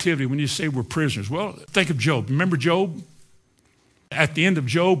captivity when you say we're prisoners? Well, think of Job. Remember Job? At the end of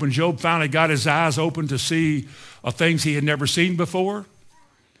Job, when Job finally got his eyes open to see things he had never seen before,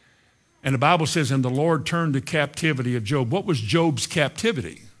 and the Bible says, and the Lord turned the captivity of Job. What was Job's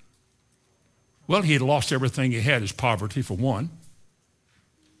captivity? Well, he had lost everything he had, his poverty for one.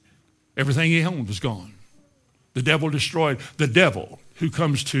 Everything he owned was gone. The devil destroyed. The devil who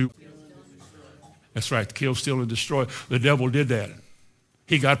comes to, that's right, to kill, steal, and destroy. The devil did that.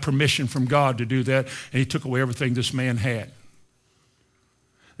 He got permission from God to do that, and he took away everything this man had.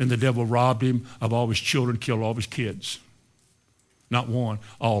 And the devil robbed him of all his children, killed all of his kids. Not one,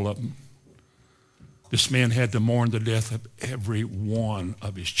 all of them. This man had to mourn the death of every one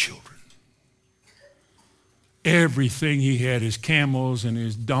of his children. Everything he had, his camels and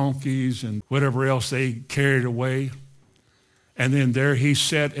his donkeys and whatever else they carried away. And then there he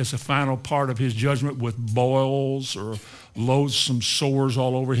sat as a final part of his judgment with boils or loathsome sores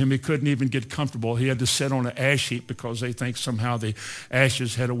all over him. He couldn't even get comfortable. He had to sit on an ash heap because they think somehow the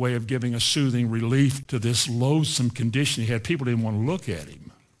ashes had a way of giving a soothing relief to this loathsome condition he had. People didn't want to look at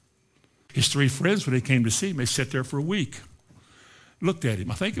him. His three friends, when they came to see him, they sat there for a week, looked at him.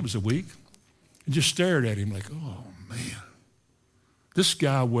 I think it was a week. And just stared at him like, oh, man. This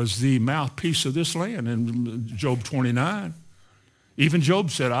guy was the mouthpiece of this land in Job 29. Even Job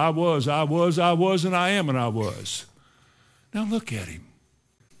said, I was, and I am, and I was. Now look at him.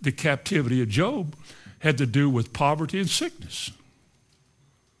 The captivity of Job had to do with poverty and sickness.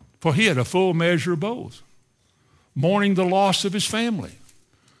 For he had a full measure of both. Mourning the loss of his family,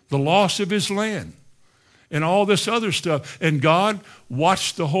 the loss of his land, and all this other stuff. And God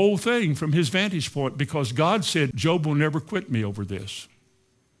watched the whole thing from his vantage point because God said, Job will never quit me over this.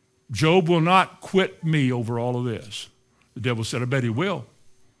 Job will not quit me over all of this. The devil said, I bet he will.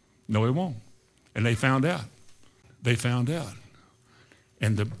 No, he won't. And they found out. They found out.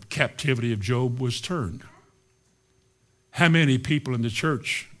 And the captivity of Job was turned. How many people in the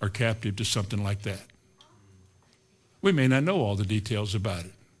church are captive to something like that? We may not know all the details about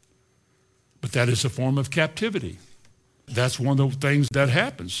it. But that is a form of captivity. That's one of the things that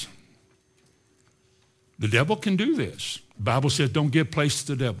happens. The devil can do this. The Bible says don't give place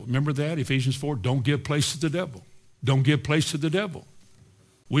to the devil. Remember that, Ephesians 4? Don't give place to the devil. Don't give place to the devil.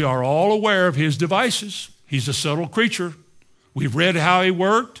 We are all aware of his devices. He's a subtle creature. We've read how he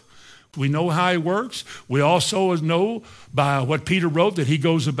worked. We know how he works. We also know by what Peter wrote that he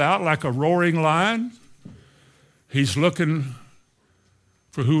goes about like a roaring lion. He's looking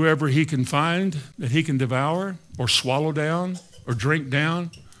for whoever he can find that he can devour or swallow down or drink down.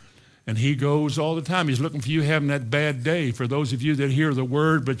 And he goes all the time. He's looking for you having that bad day. For those of you that hear the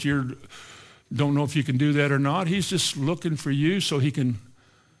word, but you don't know if you can do that or not, he's just looking for you so he can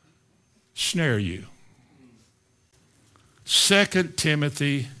snare you. 2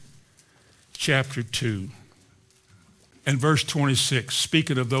 Timothy chapter 2 and verse 26,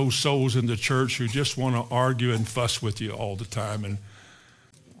 speaking of those souls in the church who just want to argue and fuss with you all the time. And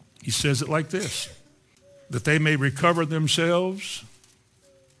he says it like this, that they may recover themselves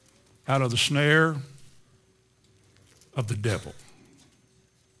out of the snare of the devil.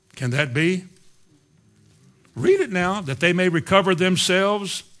 Can that be? Read it now, that they may recover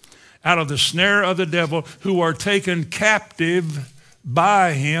themselves out of the snare of the devil, who are taken captive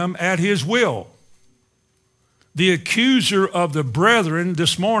by him at his will. The accuser of the brethren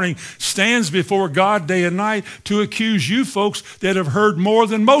this morning stands before God day and night to accuse you folks that have heard more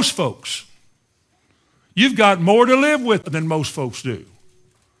than most folks. You've got more to live with than most folks do.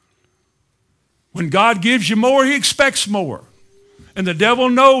 When God gives you more, he expects more. And the devil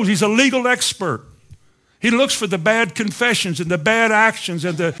knows, he's a legal expert. He looks for the bad confessions and the bad actions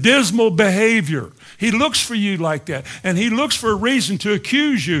and the dismal behavior. He looks for you like that. And he looks for a reason to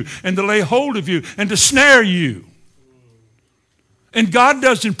accuse you and to lay hold of you and to snare you. And God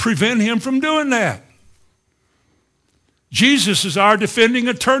doesn't prevent him from doing that. Jesus is our defending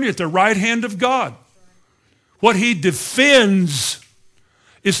attorney at the right hand of God. What he defends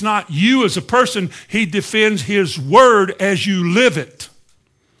is not you as a person. He defends his word as you live it.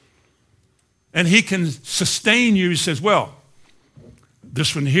 And he can sustain you. He says, well,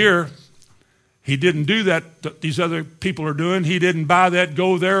 this one here, he didn't do that these other people are doing. He didn't buy that,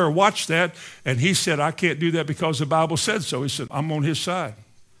 go there, or watch that. And he said, I can't do that because the Bible said so. He said, I'm on his side.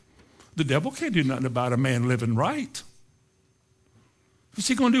 The devil can't do nothing about a man living right. What's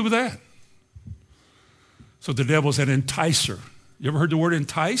he going to do with that? So the devil's an enticer. You ever heard the word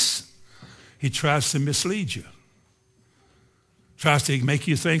entice? He tries to mislead you. Tries to make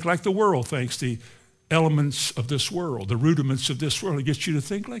you think like the world thinks, the elements of this world, the rudiments of this world. He gets you to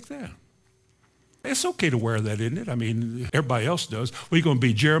think like that. It's okay to wear that, isn't it? I mean, everybody else does. Well, you going to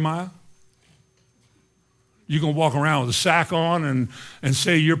be Jeremiah? You're going to walk around with a sack on and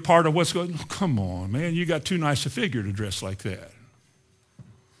say you're part of what's going on? Oh, come on, man. You got too nice a figure to dress like that.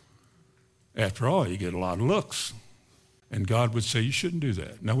 After all, you get a lot of looks. And God would say, you shouldn't do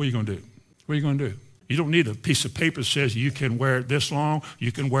that. Now, what are you going to do? What are you going to do? You don't need a piece of paper that says you can wear it this long,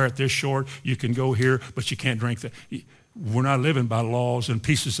 you can wear it this short, you can go here, but you can't drink that. We're not living by laws and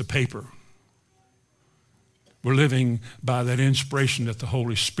pieces of paper. We're living by that inspiration that the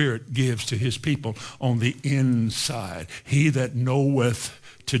Holy Spirit gives to his people on the inside. He that knoweth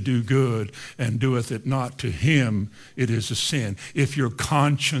to do good and doeth it not, to him it is a sin. If your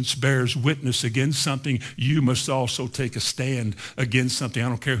conscience bears witness against something, you must also take a stand against something. I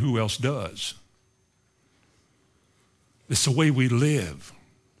don't care who else does. It's the way we live.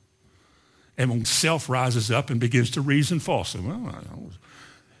 And when self rises up and begins to reason falsely, well,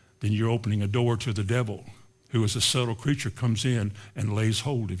 then you're opening a door to the devil, who as a subtle creature comes in and lays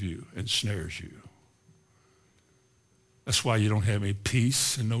hold of you and snares you. That's why you don't have any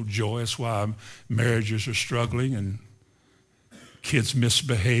peace and no joy. That's why marriages are struggling and kids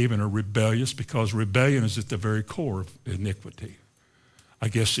misbehave and are rebellious, because rebellion is at the very core of iniquity. I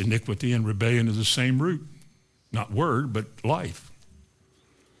guess iniquity and rebellion is the same root. Not word, but life.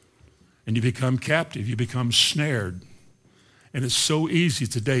 And you become captive. You become snared. And it's so easy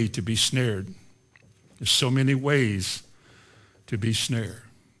today to be snared. There's so many ways to be snared.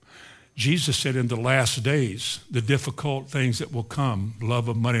 Jesus said in the last days, the difficult things that will come, love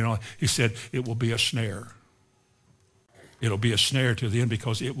of money and all, he said it will be a snare. It'll be a snare to the end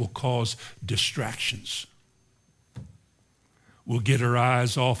because it will cause distractions. We'll get our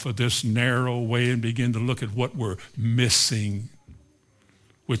eyes off of this narrow way and begin to look at what we're missing,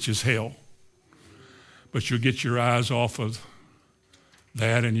 which is hell. But you'll get your eyes off of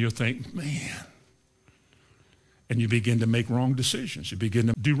that and you'll think, man. And you begin to make wrong decisions. You begin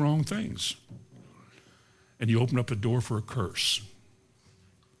to do wrong things. And you open up a door for a curse.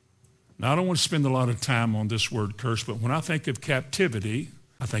 Now, I don't want to spend a lot of time on this word curse, but when I think of captivity,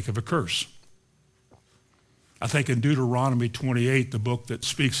 I think of a curse. I think in Deuteronomy 28, the book that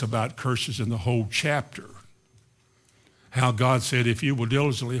speaks about curses in the whole chapter, how God said, if you will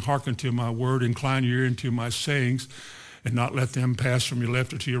diligently hearken to my word, incline your ear into my sayings, and not let them pass from your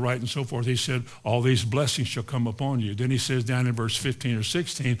left or to your right and so forth, he said, all these blessings shall come upon you. Then he says down in verse 15 or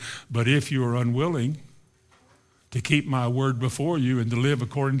 16, but if you are unwilling to keep my word before you and to live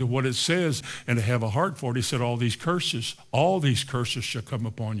according to what it says and to have a heart for it, he said, all these curses shall come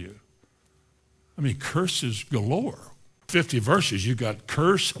upon you. I mean, curses galore. 50 verses, you got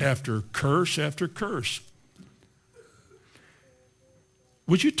curse after curse after curse.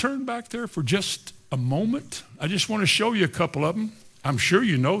 Would you turn back there for just a moment? I just want to show you a couple of them. I'm sure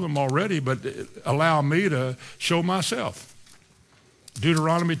you know them already, but allow me to show myself.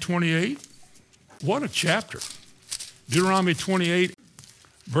 Deuteronomy 28. What a chapter. Deuteronomy 28,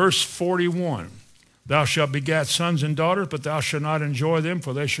 verse 41. Thou shalt begat sons and daughters, but thou shalt not enjoy them,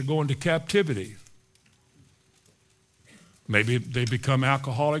 for they shall go into captivity. Maybe they become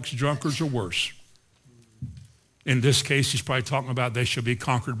alcoholics, drunkards, or worse. In this case, he's probably talking about they shall be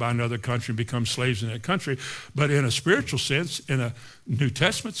conquered by another country and become slaves in that country. But in a spiritual sense, in a New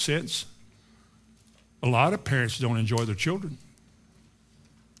Testament sense, a lot of parents don't enjoy their children.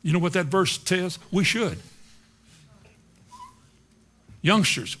 You know what that verse says? We should.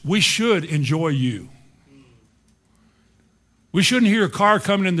 Youngsters, we should enjoy you. We shouldn't hear a car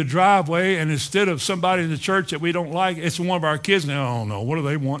coming in the driveway, and instead of somebody in the church that we don't like, it's one of our kids. Now, oh no, what do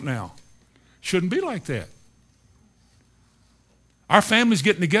they want now? Shouldn't be like that. Our families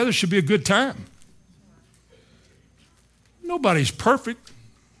getting together should be a good time. Nobody's perfect.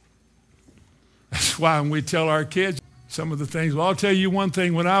 That's why when we tell our kids some of the things, well, I'll tell you one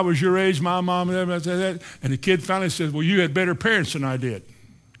thing. When I was your age, my mom and everybody said that, and the kid finally says, well, you had better parents than I did.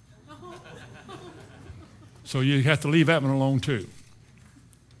 So you have to leave that one alone too.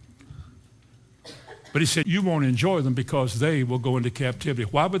 But he said, you won't enjoy them because they will go into captivity.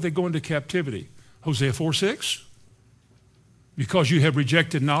 Why would they go into captivity? Hosea 4:6. Because you have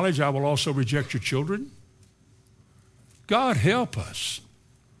rejected knowledge, I will also reject your children. God help us.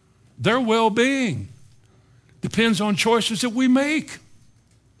 Their well-being depends on choices that we make.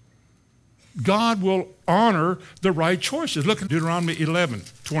 God will honor the right choices. Look at Deuteronomy 11,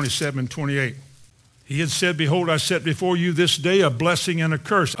 27, 28. He had said, behold, I set before you this day a blessing and a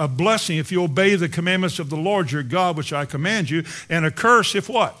curse. A blessing if you obey the commandments of the Lord your God, which I command you, and a curse if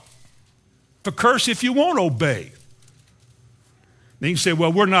what? A curse if you won't obey. Then you can say,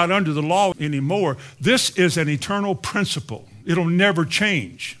 well, we're not under the law anymore. This is an eternal principle. It'll never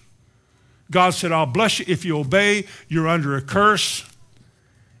change. God said, I'll bless you if you obey. You're under a curse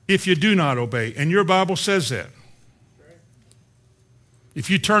if you do not obey. And your Bible says that. If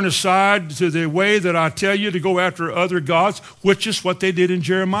you turn aside to the way that I tell you to go after other gods, which is what they did in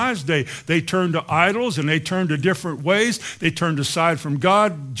Jeremiah's day. They turned to idols and they turned to different ways. They turned aside from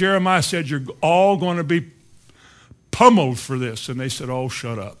God. Jeremiah said, you're all going to be pummeled for this. And they said, oh,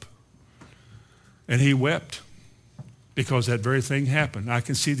 shut up. And he wept because that very thing happened. I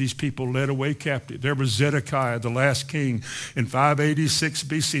can see these people led away captive. There was Zedekiah, the last king in 586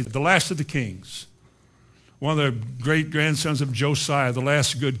 BC, the last of the kings. One of the great-grandsons of Josiah, the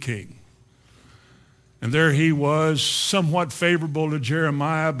last good king. And there he was, somewhat favorable to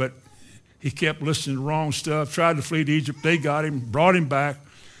Jeremiah, but he kept listening to wrong stuff, tried to flee to Egypt. They got him, brought him back.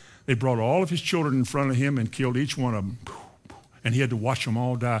 They brought all of his children in front of him and killed each one of them. And he had to watch them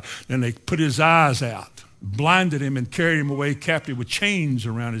all die. Then they put his eyes out, blinded him, and carried him away captive with chains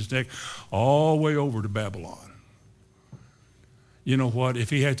around his neck, all the way over to Babylon. You know what?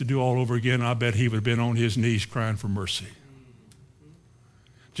 If he had to do all over again, I bet he would have been on his knees crying for mercy.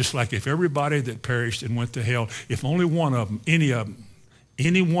 Just like if everybody that perished and went to hell, if only one of them,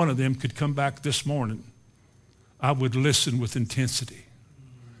 any one of them could come back this morning, I would listen with intensity.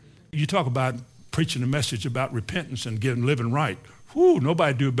 You talk about preaching a message about repentance and living right. Whew,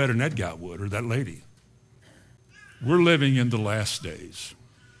 nobody do it better than that guy would or that lady. We're living in the last days.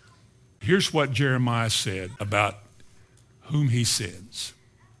 Here's what Jeremiah said about whom he sends.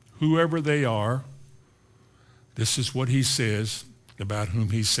 Whoever they are, this is what he says about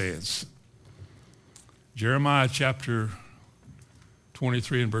whom he sends. Jeremiah chapter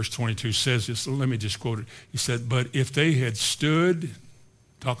 23 and verse 22 says this. Let me just quote it. He said, but if they had stood,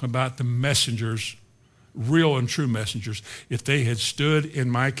 talking about the messengers, real and true messengers, if they had stood in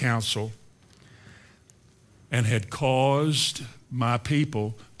my counsel and had caused my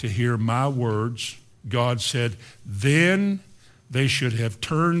people to hear my words, God said, then they should have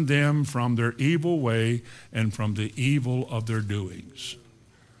turned them from their evil way and from the evil of their doings.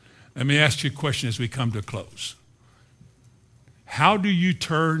 Let me ask you a question as we come to a close. How do you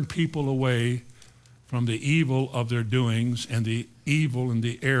turn people away from the evil of their doings and the evil and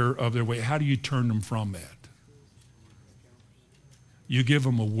the error of their way? How do you turn them from that? You give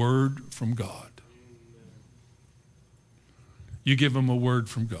them a word from God. You give them a word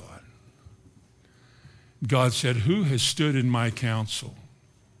from God. God said, who has stood in my counsel?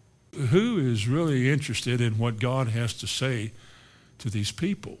 Who is really interested in what God has to say to these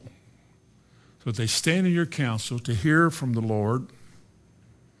people? So they stand in your counsel to hear from the Lord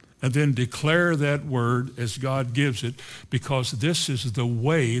and then declare that word as God gives it, because this is the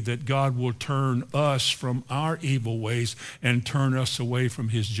way that God will turn us from our evil ways and turn us away from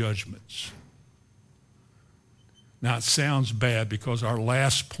his judgments. Now, it sounds bad because our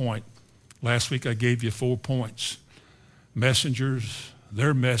last point, last week I gave you 4 points. Messengers,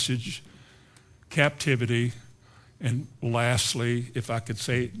 their message, captivity, and lastly, if I could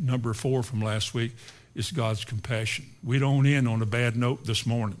say number 4 from last week, is God's compassion. We don't end on a bad note this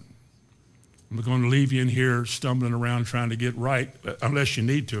morning. I'm going to leave you in here stumbling around trying to get right, unless you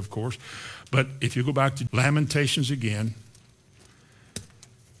need to, of course. But if you go back to Lamentations again,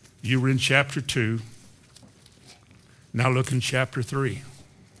 you were in chapter 2. Now look in chapter 3.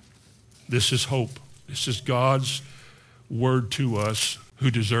 This is hope. This is God's word to us who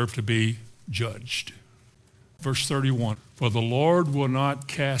deserve to be judged. Verse 31, for the Lord will not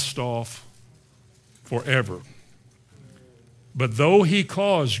cast off forever. But though he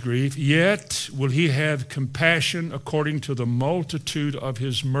cause grief, yet will he have compassion according to the multitude of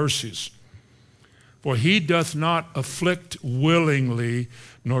his mercies. For he doth not afflict willingly,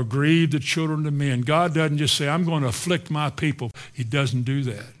 nor grieve the children of men. God doesn't just say, I'm going to afflict my people. He doesn't do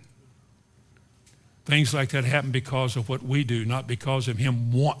that. Things like that happen because of what we do, not because of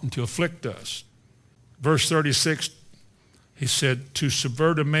him wanting to afflict us. Verse 36, he said, to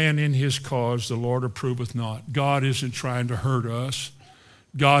subvert a man in his cause, the Lord approveth not. God isn't trying to hurt us.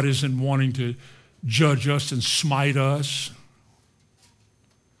 God isn't wanting to judge us and smite us.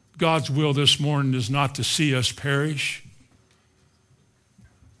 God's will this morning is not to see us perish.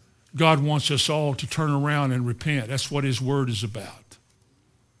 God wants us all to turn around and repent. That's what his word is about.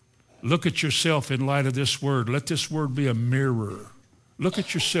 Look at yourself in light of this word. Let this word be a mirror. Look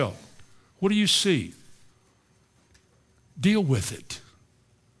at yourself. What do you see? Deal with it.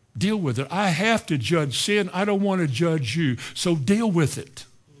 Deal with it. I have to judge sin. I don't want to judge you. So deal with it.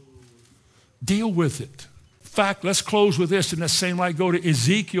 Deal with it. In fact, let's close with this in that same light. Go to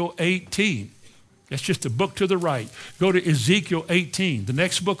Ezekiel 18. That's just a book to the right. Go to Ezekiel 18, the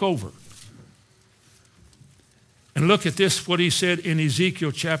next book over. And look at this, what he said in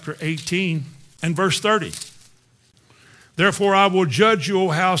Ezekiel chapter 18 and verse 30. Therefore I will judge you, O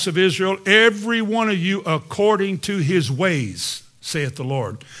house of Israel, every one of you according to his ways, saith the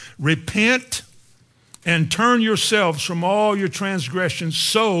Lord. Repent and turn yourselves from all your transgressions,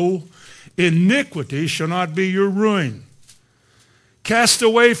 so iniquity shall not be your ruin. Cast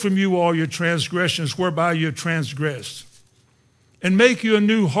away from you all your transgressions whereby you have transgressed, and make you a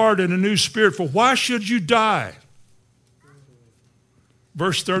new heart and a new spirit. For why should you die?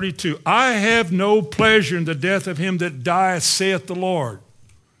 Verse 32, I have no pleasure in the death of him that dieth, saith the Lord.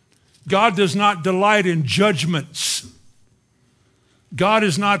 God does not delight in judgments. God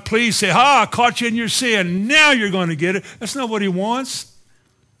is not pleased to say, I caught you in your sin. Now you're going to get it. That's not what he wants.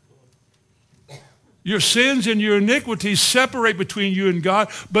 Your sins and your iniquities separate between you and God,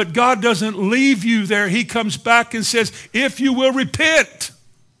 but God doesn't leave you there. He comes back and says, if you will repent,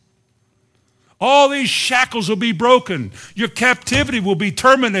 all these shackles will be broken. Your captivity will be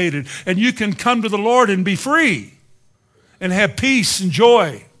terminated, and you can come to the Lord and be free and have peace and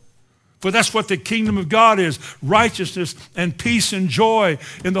joy. For that's what the kingdom of God is, righteousness and peace and joy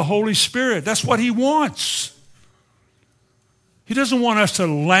in the Holy Spirit. That's what he wants. He doesn't want us to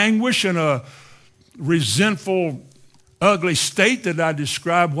languish in a resentful, ugly state that I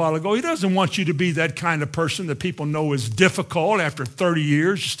described a while ago. He doesn't want you to be that kind of person that people know is difficult. After 30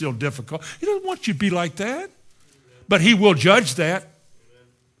 years, you're still difficult. He doesn't want you to be like that. But he will judge that.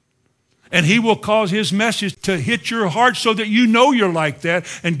 And he will cause his message to hit your heart so that you know you're like that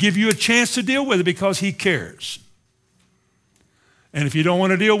and give you a chance to deal with it because he cares. And if you don't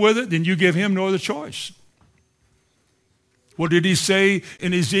want to deal with it, then you give him no other choice. What did he say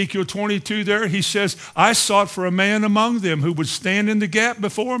in Ezekiel 22 there? He says, I sought for a man among them who would stand in the gap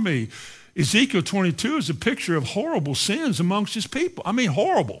before me. Ezekiel 22 is a picture of horrible sins amongst his people. I mean,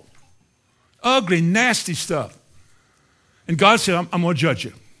 horrible, ugly, nasty stuff. And God said, I'm going to judge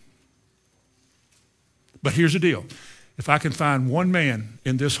you. But here's the deal. If I can find one man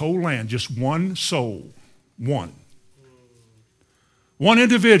in this whole land, just one soul, one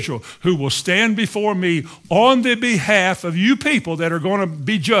individual who will stand before me on the behalf of you people that are going to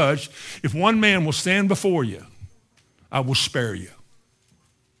be judged, if one man will stand before you, I will spare you.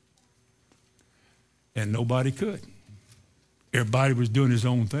 And nobody could. Everybody was doing his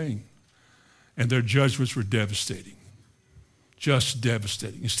own thing. And their judgments were devastating. Just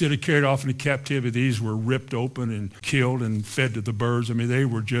devastating. Instead of carried off into captivity, these were ripped open and killed and fed to the birds. I mean, they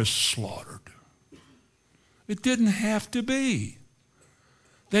were just slaughtered. It didn't have to be.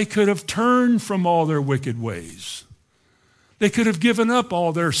 They could have turned from all their wicked ways. They could have given up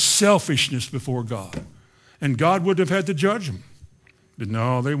all their selfishness before God, and God would have had to judge them. But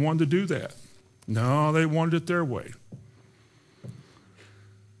no, they wanted to do that. No, they wanted it their way.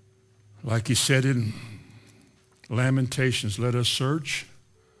 Like he said in Lamentations, let us search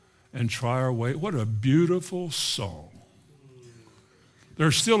and try our way. What a beautiful song.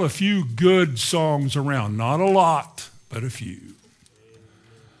 There's still a few good songs around. Not a lot, but a few.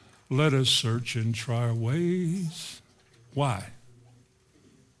 Let us search and try our ways. Why?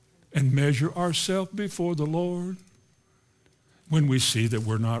 And measure ourselves before the Lord. When we see that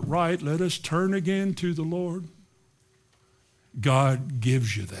we're not right, let us turn again to the Lord. God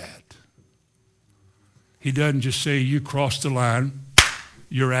gives you that. He doesn't just say, you crossed the line,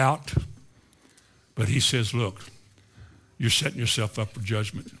 you're out. But he says, look, you're setting yourself up for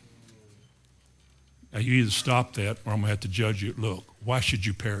judgment. Now you either stop that or I'm going to have to judge you. Look, why should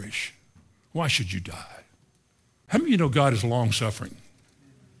you perish? Why should you die? How many of you know God is long-suffering?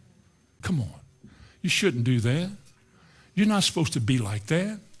 Come on. You shouldn't do that. You're not supposed to be like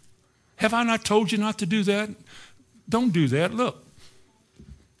that. Have I not told you not to do that? Don't do that. Look,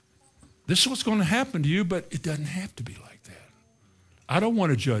 this is what's going to happen to you, but it doesn't have to be like that. I don't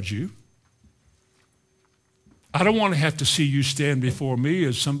want to judge you. I don't want to have to see you stand before me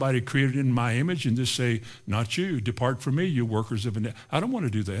as somebody created in my image and just say, not you, depart from me, you workers of iniquity. I don't want to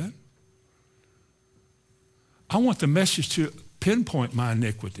do that. I want the message to pinpoint my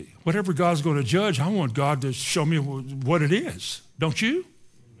iniquity. Whatever God's going to judge, I want God to show me what it is. Don't you?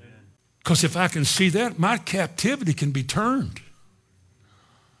 Because if I can see that, my captivity can be turned.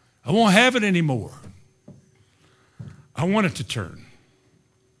 I won't have it anymore. I want it to turn.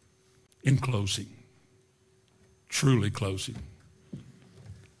 In closing, truly closing,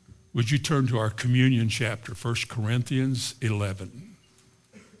 would you turn to our communion chapter, 1 Corinthians 11.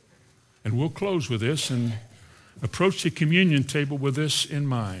 And we'll close with this and approach the communion table with this in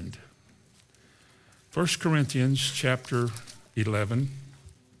mind. 1 Corinthians chapter 11.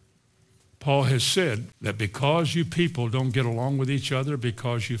 Paul has said that because you people don't get along with each other,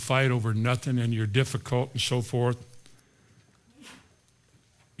 because you fight over nothing and you're difficult and so forth,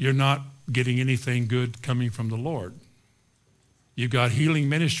 you're not getting anything good coming from the Lord. You've got healing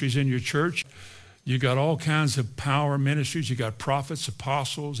ministries in your church. You've got all kinds of power ministries. You've got prophets,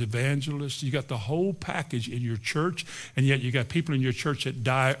 apostles, evangelists. You've got the whole package in your church, and yet you got people in your church that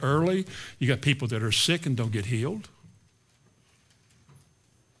die early. You got people that are sick and don't get healed.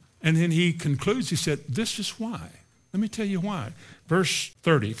 And then he concludes, he said, this is why. Let me tell you why. Verse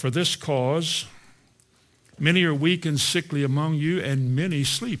 30, for this cause many are weak and sickly among you, and many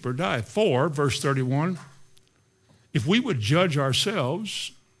sleep or die. For, verse 31, if we would judge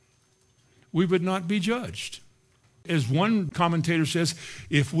ourselves, we would not be judged. As one commentator says,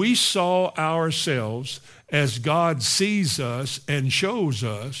 if we saw ourselves as God sees us and shows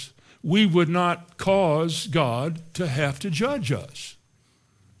us, we would not cause God to have to judge us.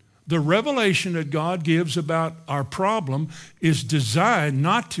 The revelation that God gives about our problem is designed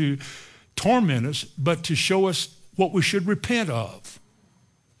not to torment us, but to show us what we should repent of.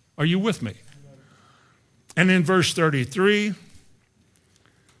 Are you with me? And in verse 33,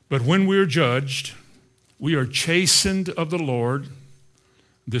 but when we are judged, we are chastened of the Lord.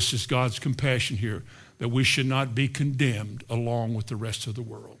 This is God's compassion here, that we should not be condemned along with the rest of the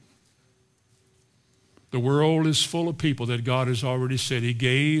world. The world is full of people that God has already said he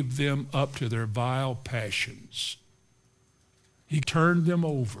gave them up to their vile passions. He turned them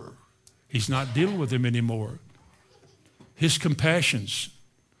over. He's not dealing with them anymore. His compassions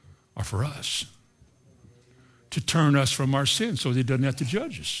are for us, to turn us from our sins so that he doesn't have to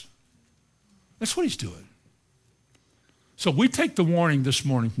judge us. That's what he's doing. So we take the warning this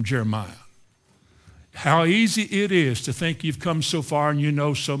morning from Jeremiah. How easy it is to think you've come so far and you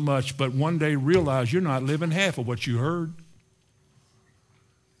know so much, but one day realize you're not living half of what you heard.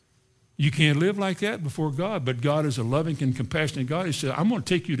 You can't live like that before God, but God is a loving and compassionate God. He said, I'm going to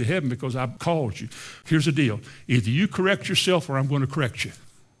take you to heaven because I've called you. Here's the deal. Either you correct yourself or I'm going to correct you.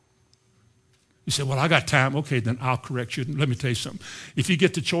 You say, well, I got time. Okay, then I'll correct you. Let me tell you something. If you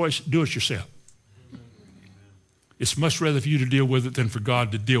get the choice, do it yourself. It's much rather for you to deal with it than for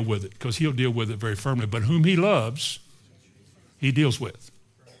God to deal with it, because he'll deal with it very firmly. But whom he loves, he deals with.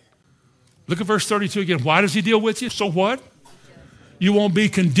 Look at verse 32 again. Why does he deal with you? So what? You won't be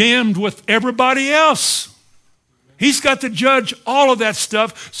condemned with everybody else. He's got to judge all of that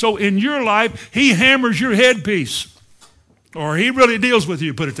stuff. So in your life, he hammers your headpiece. Or he really deals with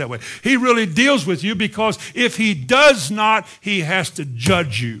you, put it that way. He really deals with you, because if he does not, he has to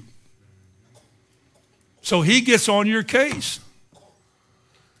judge you. So he gets on your case.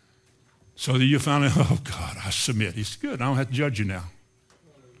 So that you finally, oh God, I submit. He said, good, I don't have to judge you now.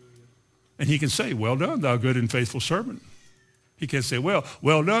 And he can say, well done, thou good and faithful servant. He can say, well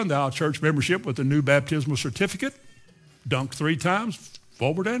done, thou church membership with a new baptismal certificate, dunked 3 times,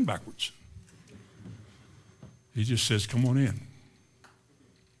 forward and backwards. He just says, come on in.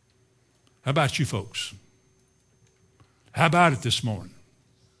 How about you folks? How about it this morning?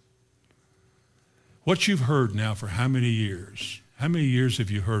 What you've heard now for how many years? How many years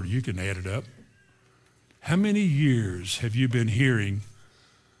have you heard? You can add it up. How many years have you been hearing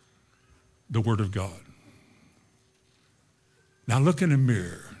the Word of God? Now look in the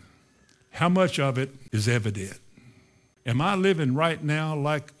mirror. How much of it is evident? Am I living right now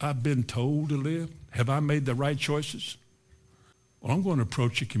like I've been told to live? Have I made the right choices? Well, I'm going to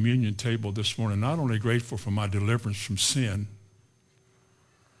approach the communion table this morning, not only grateful for my deliverance from sin,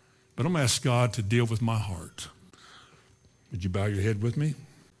 but I'm going to ask God to deal with my heart. Would you bow your head with me?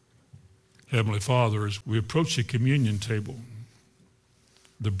 Heavenly Father, as we approach the communion table,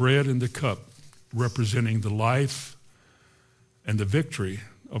 the bread and the cup representing the life and the victory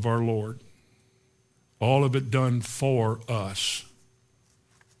of our Lord, all of it done for us.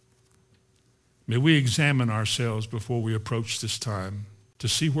 May we examine ourselves before we approach this time to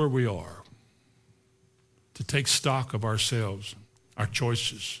see where we are, to take stock of ourselves, our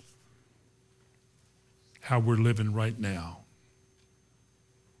choices, how we're living right now.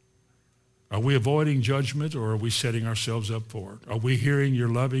 Are we avoiding judgment, or are we setting ourselves up for it? Are we hearing your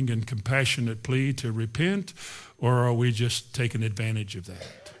loving and compassionate plea to repent, or are we just taking advantage of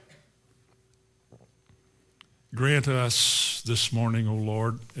that? Grant us this morning, O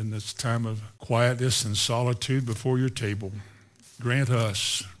Lord, in this time of quietness and solitude before your table, grant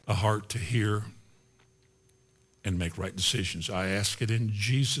us a heart to hear and make right decisions. I ask it in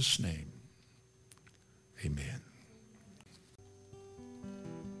Jesus' name. Amen.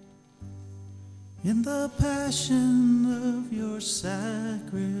 In the passion of your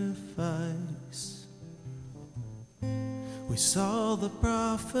sacrifice, we saw the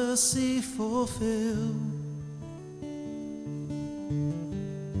prophecy fulfilled.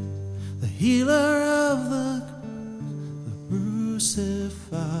 The healer of the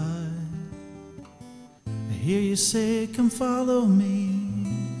crucified. I hear you say, come follow me.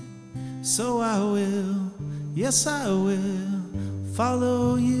 So I will, yes I will,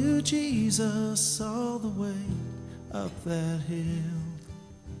 follow you, Jesus, all the way up that hill.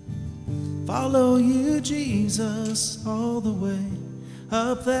 Follow you, Jesus, all the way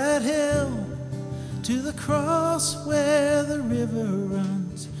up that hill, to the cross where the river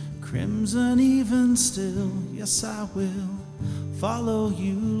runs, crimson even still. Yes, I will follow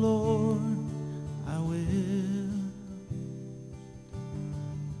you, Lord, I will.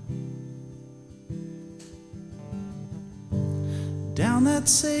 Down that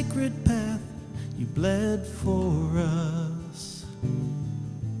sacred path you bled for us,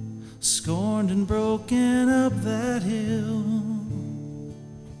 scorned and broken up that hill.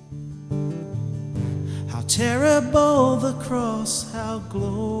 How terrible the cross, how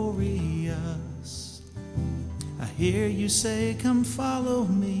glorious. I hear you say, come follow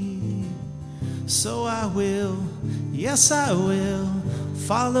me. So I will, yes I will,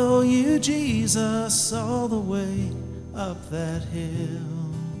 follow you, Jesus, all the way up that hill.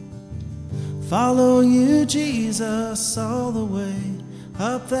 Follow you, Jesus, all the way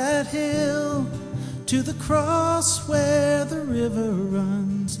up that hill, to the cross where the river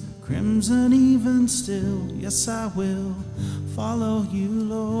runs, crimson even still. Yes, I will follow you,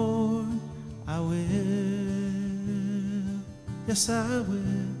 Lord, I will. Yes, I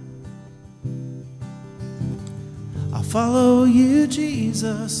will. I'll follow you,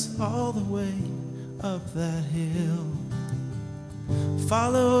 Jesus, all the way up that hill.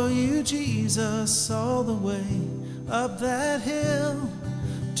 Follow you, Jesus, all the way up that hill,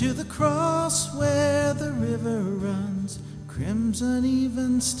 to the cross where the river runs, crimson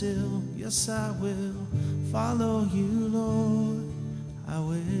even still. Yes, I will follow you, Lord, I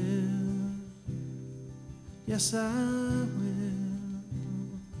will. Yes, I will.